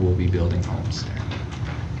summer we'll be building homes there.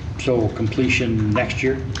 So completion next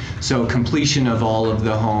year? So completion of all of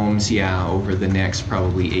the homes, yeah, over the next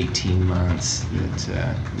probably 18 months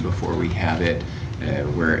before we have it,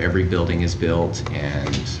 where every building is built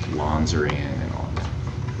and lawns are in and all of that.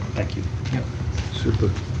 Thank you. Yep.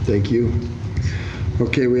 Super. Thank you.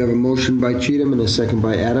 Okay, we have a motion by Cheatham and a second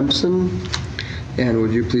by Adamson. And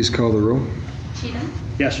would you please call the roll? Cheatham?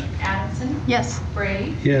 Yes. Adamson? Yes.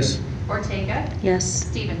 Bray? Yes. Ortega? Yes.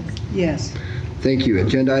 Stevens? Yes. Thank you.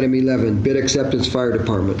 Agenda item 11, bid acceptance, fire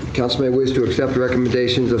department. Council may wish to accept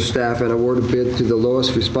recommendations of staff and award a bid to the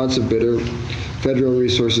lowest responsive bidder, Federal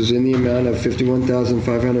Resources, in the amount of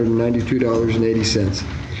 $51,592.80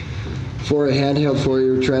 for a handheld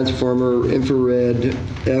Fourier transformer infrared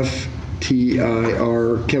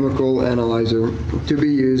FTIR chemical analyzer to be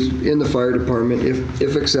used in the fire department.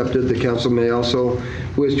 If accepted, the council may also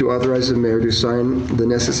wish to authorize the mayor to sign the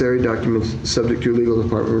necessary documents subject to legal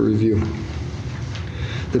department review.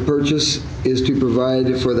 The purchase is to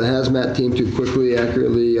provide for the hazmat team to quickly,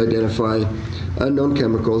 accurately identify unknown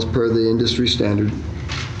chemicals per the industry standard,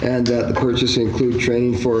 and that the purchase include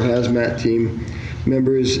training for hazmat team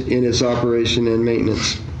members in its operation and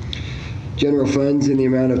maintenance. General funds in the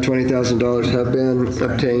amount of $20,000 have been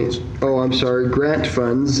obtained. Grant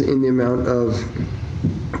funds in the amount of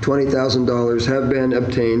 $20,000 have been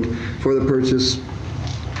obtained for the purchase.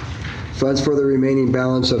 Funds for the remaining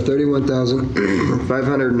balance of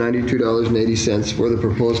 $31,592.80 for the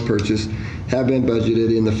proposed purchase have been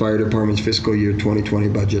budgeted in the fire department's fiscal year 2020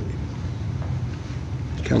 budget.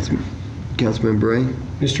 Councilman Bray?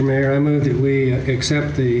 Mr. Mayor, I move that we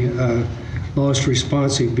accept the lowest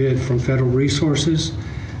responsive bid from Federal Resources,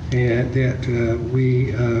 and that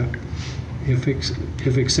we, if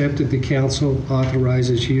accepted, the council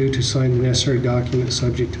authorizes you to sign the necessary documents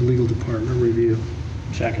subject to legal department review.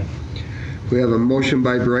 Second. We have a motion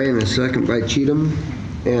by Bray and a second by Cheatham.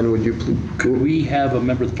 And would you Could we have a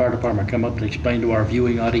member of the fire department come up and explain to our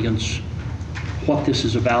viewing audience what this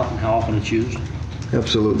is about and how often it's used?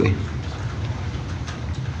 Absolutely.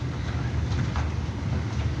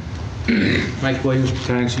 Mike Williams,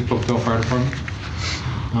 Pocatello City Pocatello Fire Department.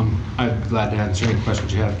 I'm glad to answer any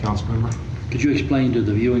questions you have, council member. Could you explain to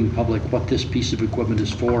the viewing public what this piece of equipment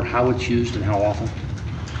is for, how it's used, and how often?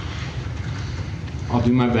 I'll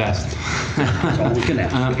do my best. That's all we can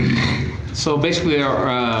ask. So basically, there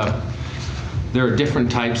are different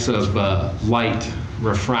types of light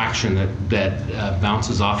refraction that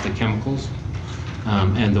bounces off the chemicals.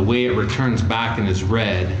 And the way it returns back and is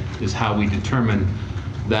red is how we determine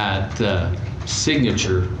that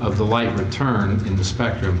signature of the light return in the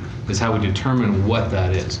spectrum is how we determine what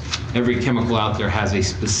that is. Every chemical out there has a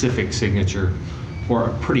specific signature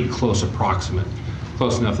or a pretty close approximate,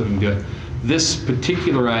 close enough that we can do it. This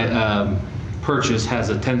particular purchase has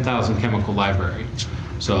a 10,000 chemical library.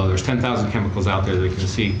 So there's 10,000 chemicals out there that you can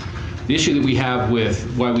see. The issue that we have with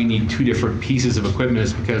why we need two different pieces of equipment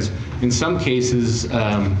is because in some cases,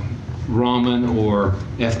 Raman or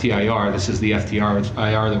FTIR, this is the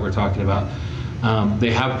FTIR that we're talking about,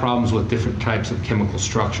 they have problems with different types of chemical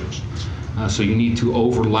structures. So you need to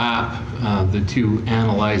overlap the two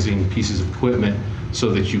analyzing pieces of equipment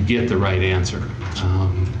so that you get the right answer.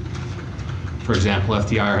 For example,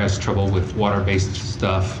 FTIR has trouble with water-based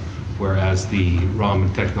stuff, whereas the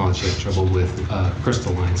Raman technology has trouble with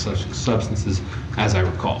crystalline substances, as I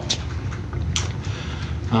recall.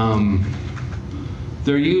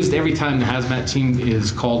 They're used every time the hazmat team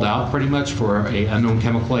is called out, pretty much, for an unknown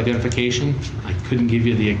chemical identification. I couldn't give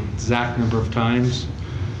you the exact number of times,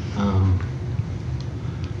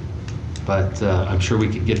 but I'm sure we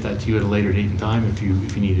could get that to you at a later date and time if you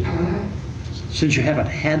needed it. Since you haven't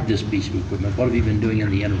had this piece of equipment, what have you been doing in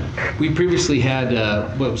the interim? We previously had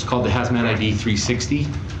what was called the Hazmat ID 360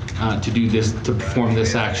 to do this, to perform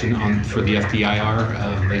this action for the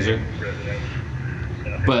FTIR laser.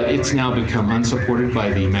 But it's now become unsupported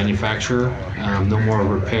by the manufacturer. No more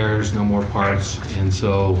repairs, no more parts, and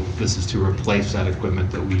so this is to replace that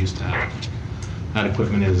equipment that we used to have. That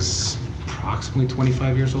equipment is approximately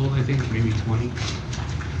 25 years old, I think, maybe 20.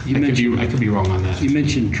 I could be wrong on that. You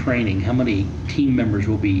mentioned training. How many team members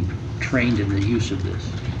will be trained in the use of this?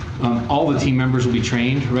 All the team members will be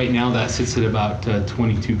trained. Right now that sits at about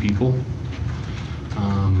 22 people.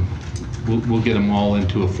 We'll get them all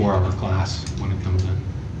into a 4-hour class when it comes in.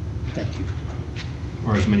 Thank you.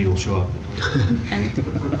 Or as many will show up. And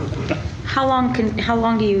how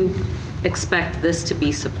long do you expect this to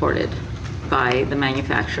be supported by the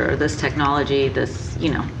manufacturer, this technology, this,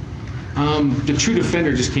 you know? The True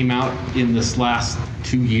Defender just came out in this last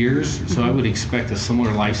 2 years, so I would expect a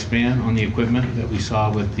similar lifespan on the equipment that we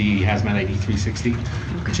saw with the Hazmat ID 360,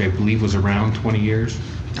 which I believe was around 20 years.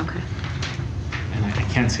 Okay. And I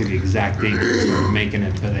can't say the exact date we started making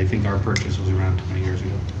it, but I think our purchase was around 20 years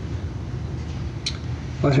ago.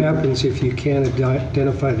 What happens if you can't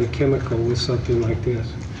identify the chemical with something like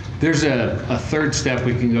this? There's a third step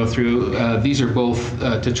we can go through. These are both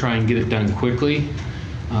to try and get it done quickly.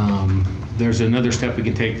 There's another step we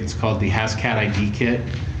can take. It's called the HazCat ID kit,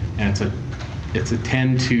 and it's a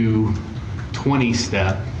 10 to 20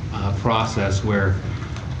 step process where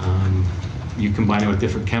you combine it with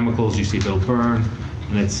different chemicals. You see if it'll burn,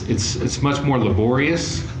 and it's much more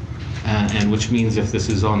laborious, and which means if this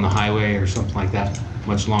is on the highway or something like that,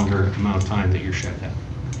 much longer amount of time that you're shut down.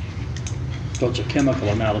 So it's a chemical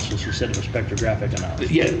analysis instead of a spectrographic analysis?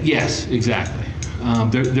 Yeah, yes, exactly.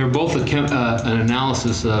 They're both an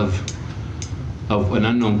analysis of an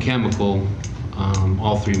unknown chemical.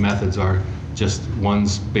 All three methods are just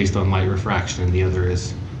one's based on light refraction and the other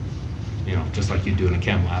is, just like you do in a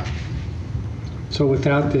chem lab. So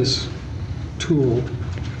without this tool,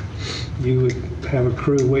 you would have a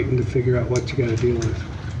crew waiting to figure out what you got to deal with.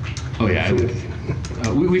 Oh yeah,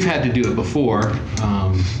 we've had to do it before,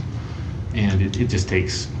 and it just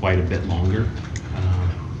takes quite a bit longer.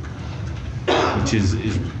 Which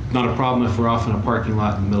is not a problem if we're off in a parking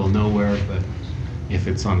lot in the middle of nowhere, but if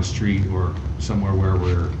it's on a street or somewhere where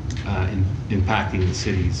we're impacting the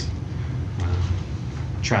city's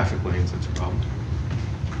traffic lanes, that's a problem.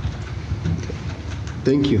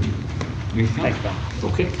 Thank you. Thanks, Bob.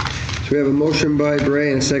 Okay. So we have a motion by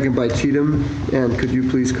Bray and a second by Cheatham. And could you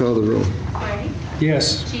please call the roll? Brady?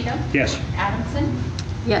 Yes. Cheatham? Yes. Adamson?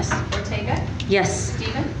 Yes. Ortega? Yes.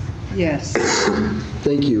 Stevens? Yes.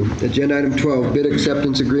 Thank you. Agenda item 12, bid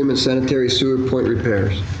acceptance agreement, sanitary sewer point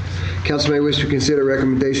repairs. Council may wish to consider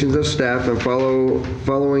recommendations of staff and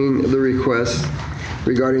following the request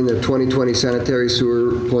regarding the 2020 sanitary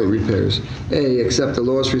sewer point repairs. A, accept the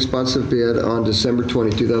lowest responsive bid on December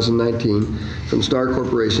 20, 2019 from Star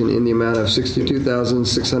Corporation in the amount of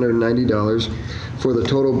 $62,690 for the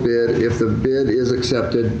total bid if the bid is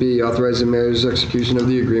accepted. B, authorize the mayor's execution of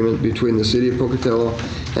the agreement between the City of Pocatello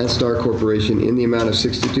and Star Corporation in the amount of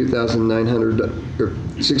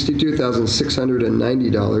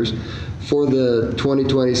 $62,690 for the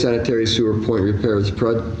 2020 sanitary sewer point repairs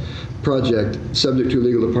project, subject to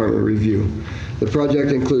legal department review. The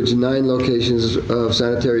project includes 9 locations of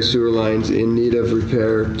sanitary sewer lines in need of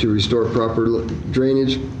repair to restore proper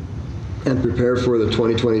drainage and prepare for the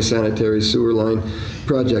 2020 sanitary sewer line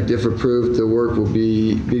project. If approved, the work will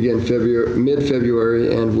begin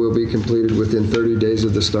mid-February and will be completed within 30 days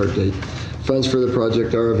of the start date. Funds for the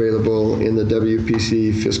project are available in the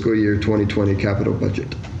WPC fiscal year 2020 capital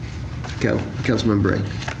budget. Councilman Bray.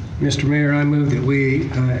 Mr. Mayor, I move that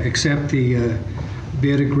we accept the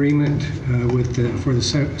bid agreement for the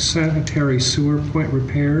sanitary sewer point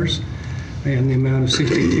repairs in the amount of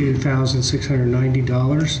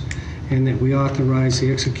 $62,690, and that we authorize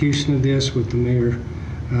the execution of this with the mayor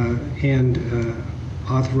and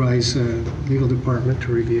authorize legal department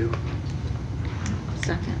to review.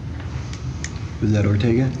 Second. Was that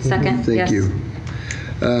Ortega? Second, Thank yes. you.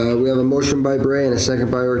 We have a motion by Bray and a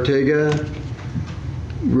second by Ortega.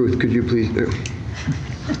 Ruth, could you please?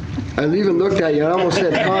 I even looked at you. I almost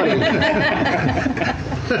said Connie.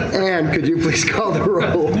 Ann, could you please call the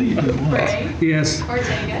roll? Bray. Yes.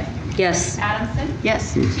 Ortega. Yes. Adamson.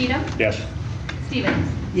 Yes. Cheatham. Yes. Stevens.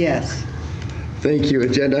 Yes. Thank you.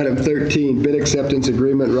 Agenda item 13, bid acceptance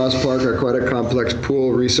agreement, Ross Park Aquatic Complex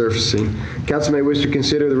pool resurfacing. Council may wish to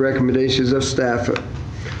consider the recommendations of staff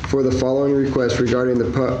for the following request regarding the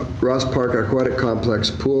Ross Park Aquatic Complex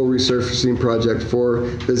pool resurfacing project for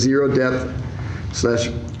the zero depth splash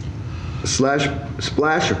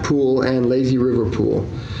pool and lazy river pool.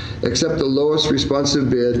 Accept the lowest responsive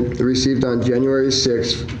bid received on January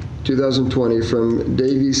 6, 2020 from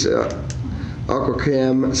Davies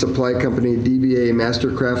Aquacam Supply Company, DBA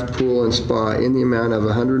Mastercraft Pool and Spa in the amount of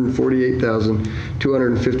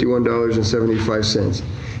 $148,251.75.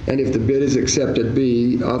 And if the bid is accepted,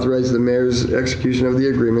 B, authorize the mayor's execution of the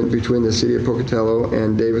agreement between the City of Pocatello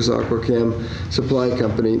and Davis Aquacam Supply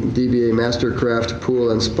Company, DBA Mastercraft Pool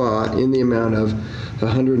and Spa in the amount of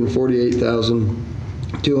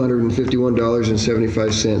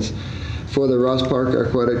 $148,251.75 for the Ross Park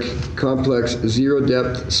Aquatic Complex Zero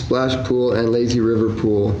Depth Splash Pool and Lazy River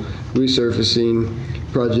Pool resurfacing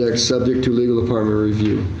project subject to legal department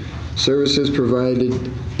review. Services provided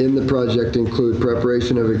in the project include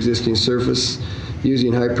preparation of existing surface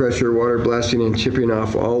using high-pressure water blasting and chipping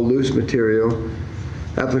off all loose material,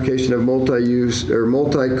 application of multi-use or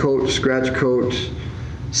multi-coat, scratch coat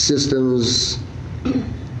systems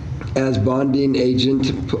as bonding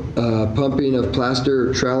agent, pumping of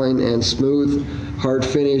plaster, troweling, and smooth hard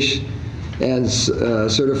finish, and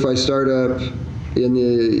certify startup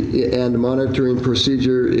and monitoring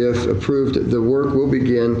procedure. If approved, the work will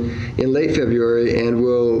begin in late February and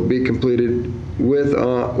will be completed with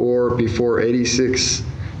or before 86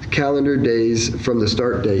 calendar days from the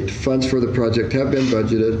start date. Funds for the project have been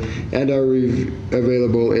budgeted and are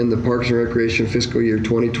available in the Parks and Recreation fiscal year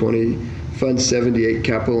 2020 Fund 78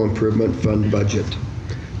 Capital Improvement Fund budget.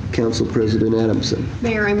 Council President Adamson.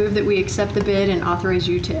 Mayor, I move that we accept the bid and authorize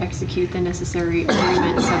you to execute the necessary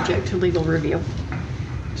agreement subject to legal review.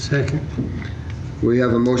 Second. We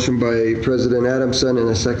have a motion by President Adamson and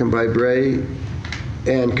a second by Bray.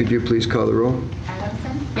 Ann, could you please call the roll?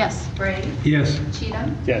 Adamson. Yes. Bray. Yes.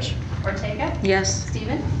 Cheatham. Yes. Ortega. Yes.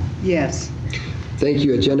 Stevens. Yes. Thank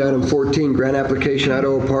you. Agenda item 14, grant application,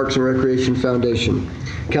 Idaho Parks and Recreation Foundation.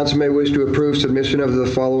 Council may wish to approve submission of the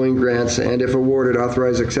following grants, and if awarded,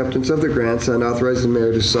 authorize acceptance of the grants and authorize the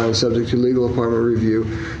mayor to sign, subject to legal department review,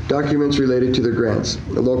 documents related to the grants.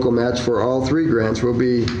 The local match for all 3 grants will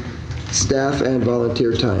be staff and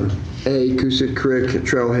volunteer time. A, Coosa Creek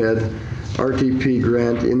Trailhead RTP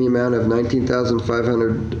grant in the amount of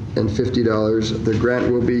 $19,550. The grant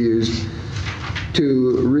will be used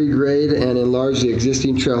to regrade and enlarge the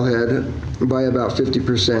existing trailhead by about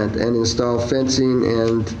 50% and install fencing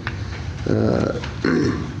and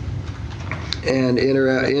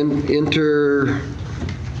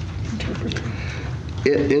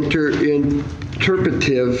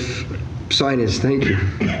interpretive signage. Thank you.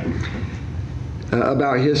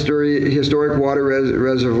 about historic water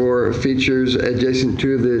reservoir features adjacent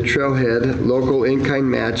to the trailhead. Local in-kind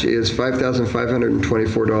match is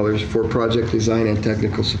 $5,524 for project design and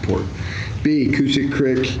technical support. B, Coosa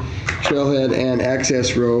Creek Trailhead and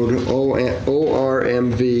Access Road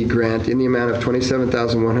ORMV grant in the amount of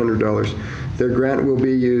 $27,100. The grant will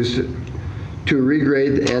be used to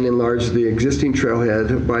regrade and enlarge the existing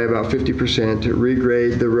trailhead by about 50%,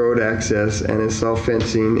 regrade the road access, and install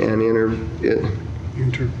fencing and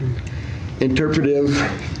interpretive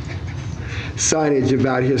signage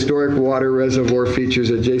about historic water reservoir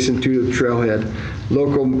features adjacent to the trailhead.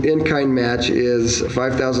 Local in-kind match is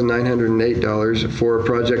 $5,908 for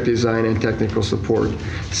project design and technical support.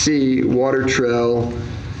 C, Water Trail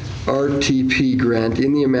RTP grant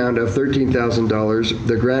in the amount of $13,000.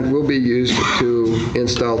 The grant will be used to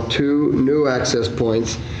install 2 new access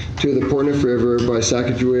points to the Portneuf River by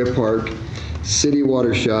Sacagawea Park, City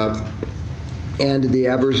Water Shop, and the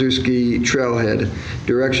Aberzuski Trailhead.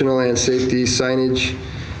 Directional and safety signage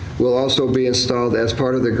will also be installed as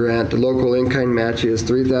part of the grant. The local in-kind match is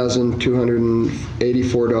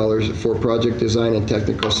 $3,284 for project design and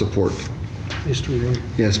technical support. Mr. Mayor.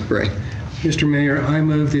 Yes, Bray. Mr. Mayor, I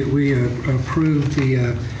move that we approve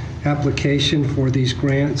the application for these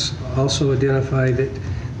grants. Also identify that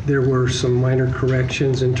there were some minor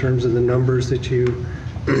corrections in terms of the numbers that you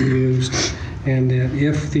used, and that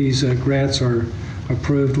if these grants are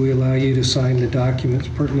approved, we allow you to sign the documents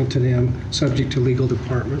pertinent to them, subject to legal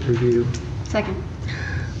department review. Second.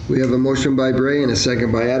 We have a motion by Bray and a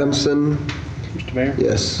second by Adamson. Mr. Mayor?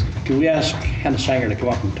 Yes. Can we ask Hannah Sanger to come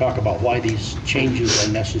up and talk about why these changes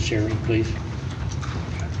are necessary, please?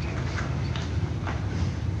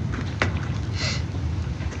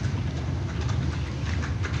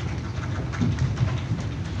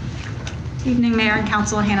 Evening, Mayor and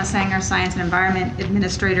Council. Hannah Sanger, Science and Environment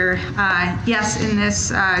Administrator. Yes, in this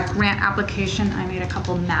grant application, I made a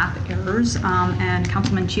couple math errors, and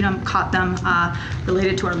Councilman Cheatham caught them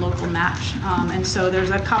related to our local match. And so there's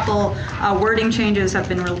a couple wording changes have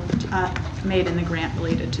been made in the grant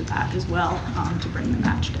related to that as well, to bring the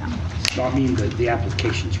match down. So I mean the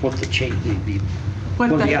applications, what the change, what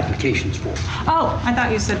are the applications for? Oh, I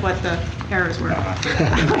thought you said what the errors were.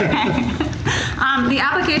 Okay. The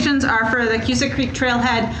applications are for the Coosa Creek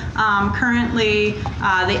Trailhead. Currently,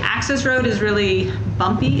 the access road is really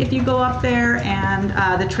bumpy if you go up there, and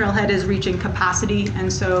the trailhead is reaching capacity,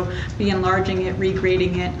 and so be enlarging it,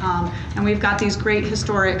 regrading it. And we've got these great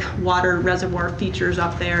historic water reservoir features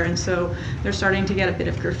up there, and so they're starting to get a bit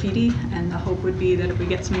of graffiti, and the hope would be that if we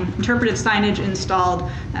get some interpretive signage installed,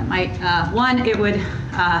 that might, one, it would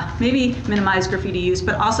maybe minimize graffiti use,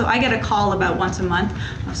 but also I get a call about once a month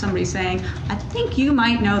of somebody saying, I think you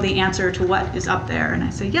might know the answer to what is up there. And I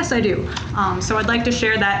say, yes, I do. So I'd like to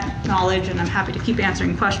share that knowledge, and I'm happy to keep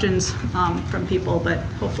answering questions from people, but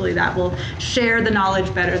hopefully that will share the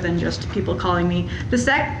knowledge better than just people calling me. The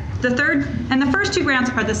third and the first 2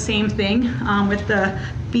 grants are the same thing, with the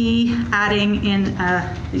B adding in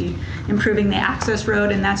the improving the access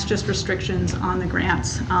road, and that's just restrictions on the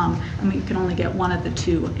grants, and we can only get one of the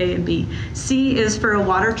 2, A and B. C is for a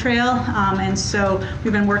water trail, and so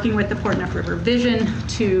we've been working with the Portneuf River Vision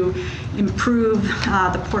to improve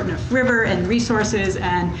the Portneuf River and resources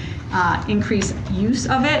and increase use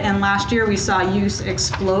of it, and last year we saw use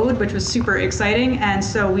explode, which was super exciting, and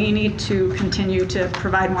so we need to continue to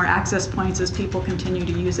provide more access points as people continue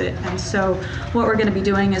to use it. And so what we're going to be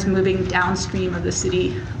doing is moving downstream of the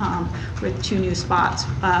city with 2 new spots.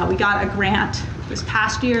 We got a grant this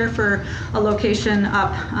past year for a location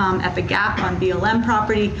up at the Gap on BLM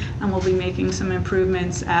property, and we'll be making some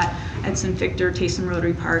improvements at Edson Victor, Taysom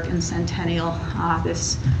Rotary Park, and Centennial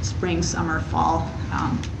this spring, summer, fall.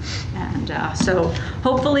 So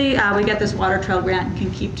hopefully we get this water trail grant and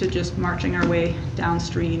can keep to just marching our way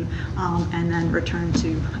downstream, and then return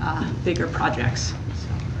to bigger projects.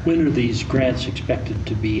 When are these grants expected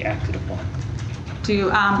to be acted upon?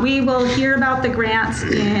 We will hear about the grants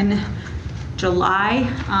in July,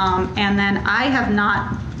 and then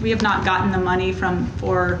we have not gotten the money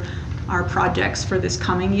for our projects for this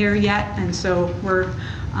coming year yet, and so we're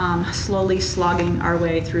slowly slogging our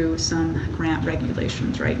way through some grant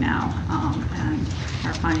regulations right now, and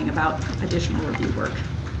are finding about additional review work.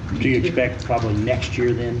 Do you expect probably next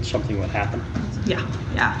year then something would happen?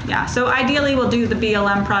 Yeah. So ideally we'll do the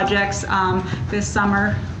BLM projects this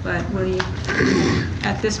summer, but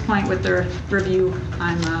at this point with the review,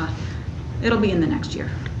 it'll be in the next year.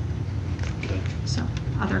 Okay. So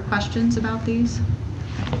other questions about these?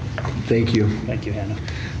 Thank you. Thank you, Hannah.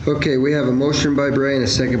 Okay, we have a motion by Bray and a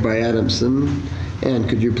second by Adamson. And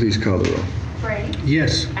could you please call the roll? Bray?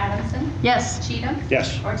 Yes. Adamson? Yes. Cheatham?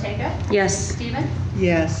 Yes. Ortega? Yes. Stevens?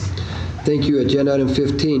 Yes. Thank you. Agenda item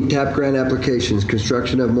 15, TAP grant applications,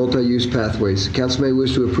 construction of multi-use pathways. Council may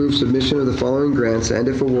wish to approve submission of the following grants, and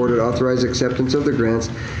if awarded, authorize acceptance of the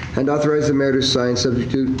grants, and authorize the mayor to sign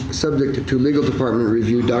subject to legal department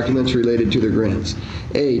review documents related to the grants.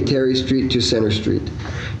 A, Terry Street to Center Street.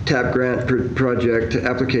 TAP grant project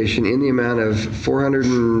application in the amount of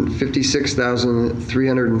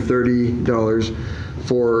 $456,330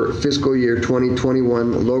 for fiscal year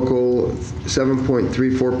 2021, local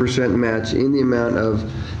 7.34% match in the amount of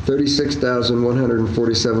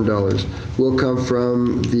 $36,147 will come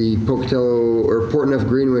from the Pocatello or Portneuf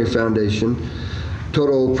Greenway Foundation.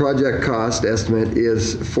 Total project cost estimate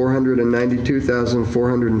is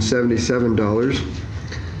 $492,477,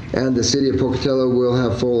 and the city of Pocatello will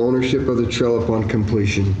have full ownership of the trail upon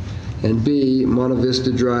completion. And B, Monte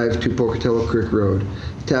Vista Drive to Pocatello Creek Road.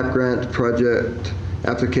 TAP grant project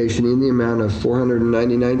application in the amount of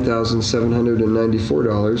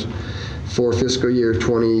 $499,794 for fiscal year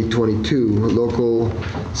 2022, local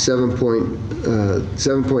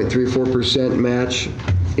 7.34% match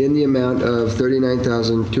in the amount of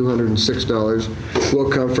 $39,206 will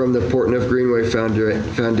come from the Portneuf Greenway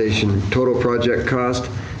Foundation. Total project cost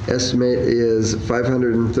estimate is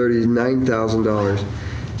 $539,000,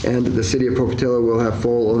 and the city of Pocatello will have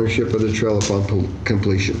full ownership of the trail upon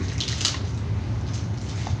completion.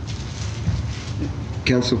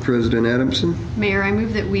 Council President Adamson. Mayor, I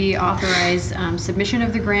move that we authorize submission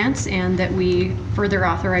of the grants and that we further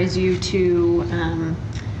authorize you to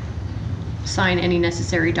sign any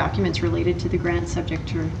necessary documents related to the grant subject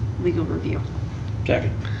to legal review.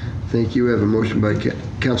 Second. Thank you. We have a motion by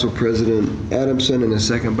Council President Adamson and a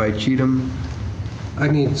second by Cheatham. I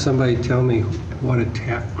need somebody to tell me what a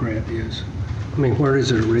TAP grant is. I mean, where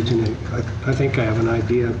does it originate? I think I have an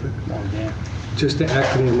idea, but just the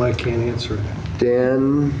acronym, I can't answer it.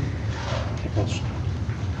 Dan.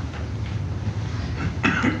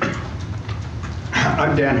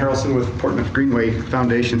 I'm Dan Harrelson with Portneuf Greenway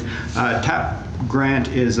Foundation. TAP grant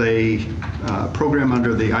is a program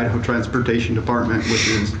under the Idaho Transportation Department, which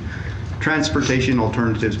is Transportation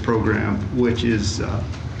Alternatives Program, which is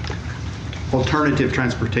alternative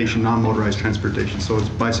transportation, non-motorized transportation. So it's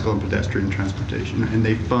bicycle and pedestrian transportation, and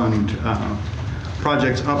they fund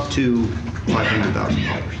projects up to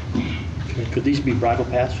 $500,000. Okay. Could these be bridle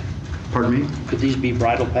paths? Pardon me? Could these be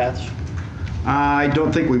bridle paths? I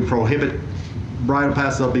don't think we prohibit bridle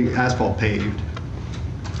paths. They'll be asphalt paved.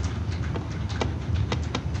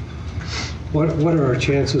 What are our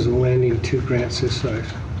chances of landing 2 grants this size?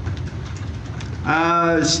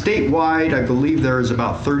 Statewide, I believe there is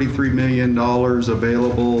about $33 million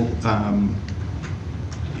available.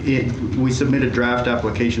 We submitted draft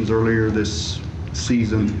applications earlier this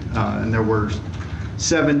season, and there were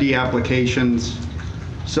 70 applications.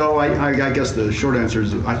 So I guess the short answer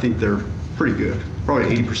is I think they're pretty good.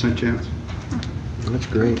 Probably 80% chance. That's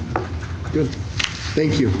great. Good.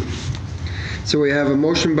 Thank you. So we have a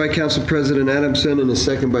motion by Council President Adamson and a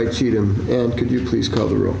second by Cheatham. And could you please call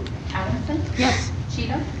the roll? Adamson? Yes.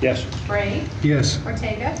 Cheatham? Yes. Bray? Yes.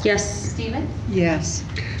 Ortega? Yes. Stevens? Yes.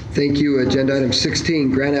 Thank you. Agenda item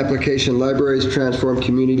 16, grant application, Libraries Transform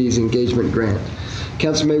Communities Engagement Grant.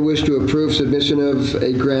 Council may wish to approve submission of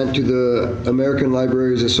a grant to the American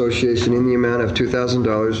Libraries Association in the amount of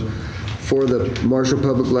 $2,000 for the Marshall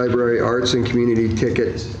Public Library Arts and Community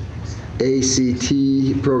Ticket ACT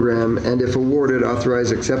program, and if awarded,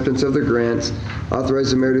 authorize acceptance of the grants,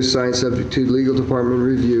 authorize the mayor to sign subject to legal department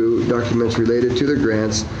review documents related to the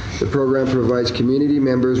grants. The program provides community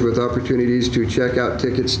members with opportunities to check out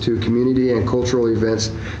tickets to community and cultural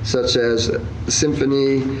events such as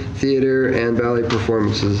symphony, theater, and ballet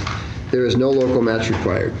performances. There is no local match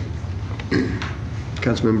required.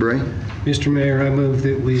 Councilman Bray. Mr. Mayor, I move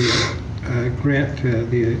that we grant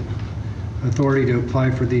the authority to apply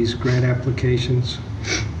for these grant applications,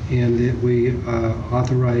 and that we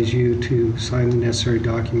authorize you to sign the necessary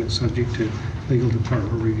documents subject to legal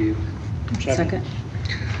department review. Second.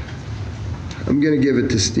 I'm going to give it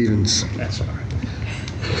to Stevens. That's all right.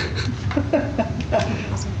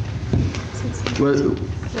 Was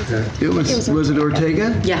it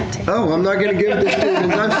Ortega? Yeah. Oh, I'm not going to give it to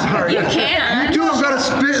Stevens. I'm sorry. You can. You two have got to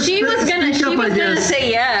spit. She was gonna say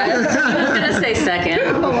yes. She was gonna say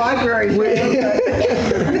second. The library.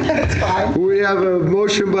 That's fine. We have a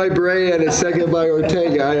motion by Bray and a second by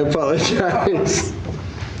Ortega. I apologize.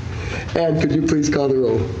 And could you please call the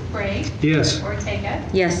roll? Bray? Yes. Ortega?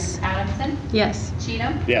 Yes. Adamson? Yes.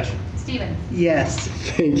 Cheatham? Yes. Stevens? Yes.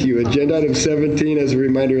 Thank you. Agenda item 17, as a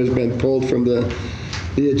reminder, has been pulled from the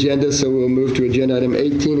the agenda, so we'll move to agenda item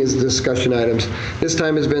 18 is discussion items. This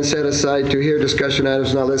time has been set aside to hear discussion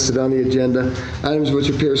items not listed on the agenda. Items which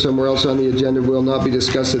appear somewhere else on the agenda will not be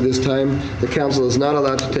discussed at this time. The council is not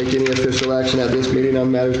allowed to take any official action at this meeting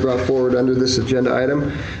on matters brought forward under this agenda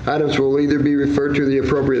item. Items will either be referred to the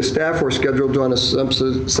appropriate staff or scheduled on a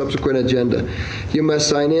subsequent agenda. You must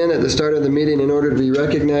sign in at the start of the meeting in order to be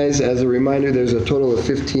recognized. As a reminder, there's a total of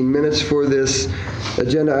 15 minutes for this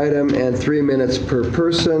agenda item and 3 minutes per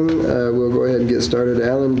person. We'll go ahead and get started.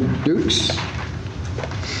 Alan Dukes.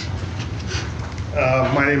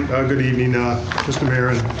 Good evening, Mr. Mayor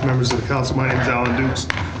and members of the council. My name is Alan Dukes.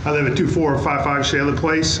 I live at 2455 Shaler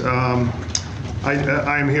Place.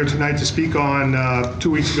 I am here tonight to speak on, 2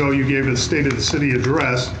 weeks ago you gave a State of the City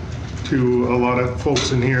address to a lot of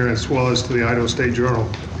folks in here as well as to the Idaho State Journal.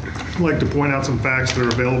 I'd like to point out some facts that are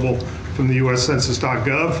available from the US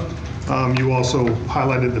Census.gov. You also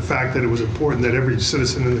highlighted the fact that it was important that every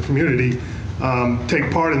citizen in the community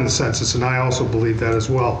take part in the census, and I also believe that as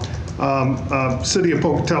well. City of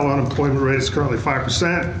Pocatello unemployment rate is currently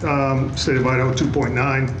 5%, state of Idaho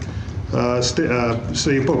 2.9%,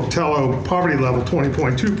 city of Pocatello poverty level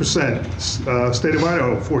 20.2%, state of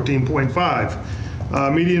Idaho 14.5%.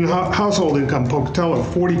 Median household income Pocatello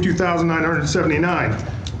 $42,979.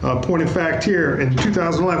 Point of fact here, in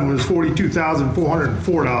 2011 was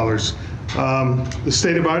 $42,404. The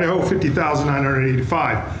state of Idaho,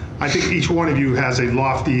 $50,985. I think each one of you has a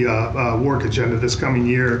lofty work agenda this coming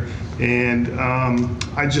year, and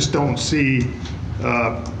I just don't see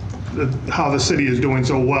how the city is doing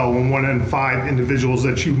so well when 1 in 5 individuals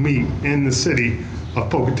that you meet in the city of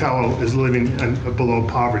Pocatello is living below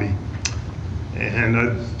poverty. And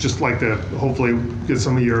I'd just like to hopefully get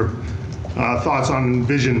some of your thoughts on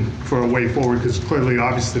vision for a way forward, because clearly,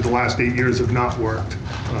 obviously, the last 8 years have not worked.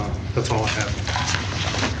 That's all I have.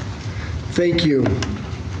 Thank you.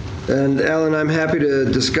 And Alan, I'm happy to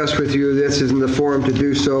discuss with you. This isn't the forum to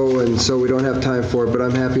do so, and so we don't have time for it, but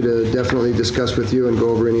I'm happy to definitely discuss with you and go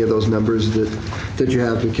over any of those numbers that you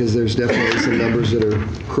have, because there's definitely some numbers that are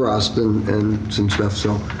crossed and some stuff.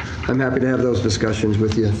 So I'm happy to have those discussions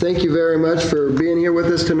with you. Thank you very much for being here with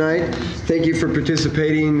us tonight. Thank you for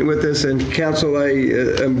participating with us. And council, I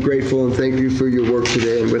am grateful and thank you for your work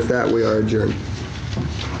today. And with that, we are adjourned.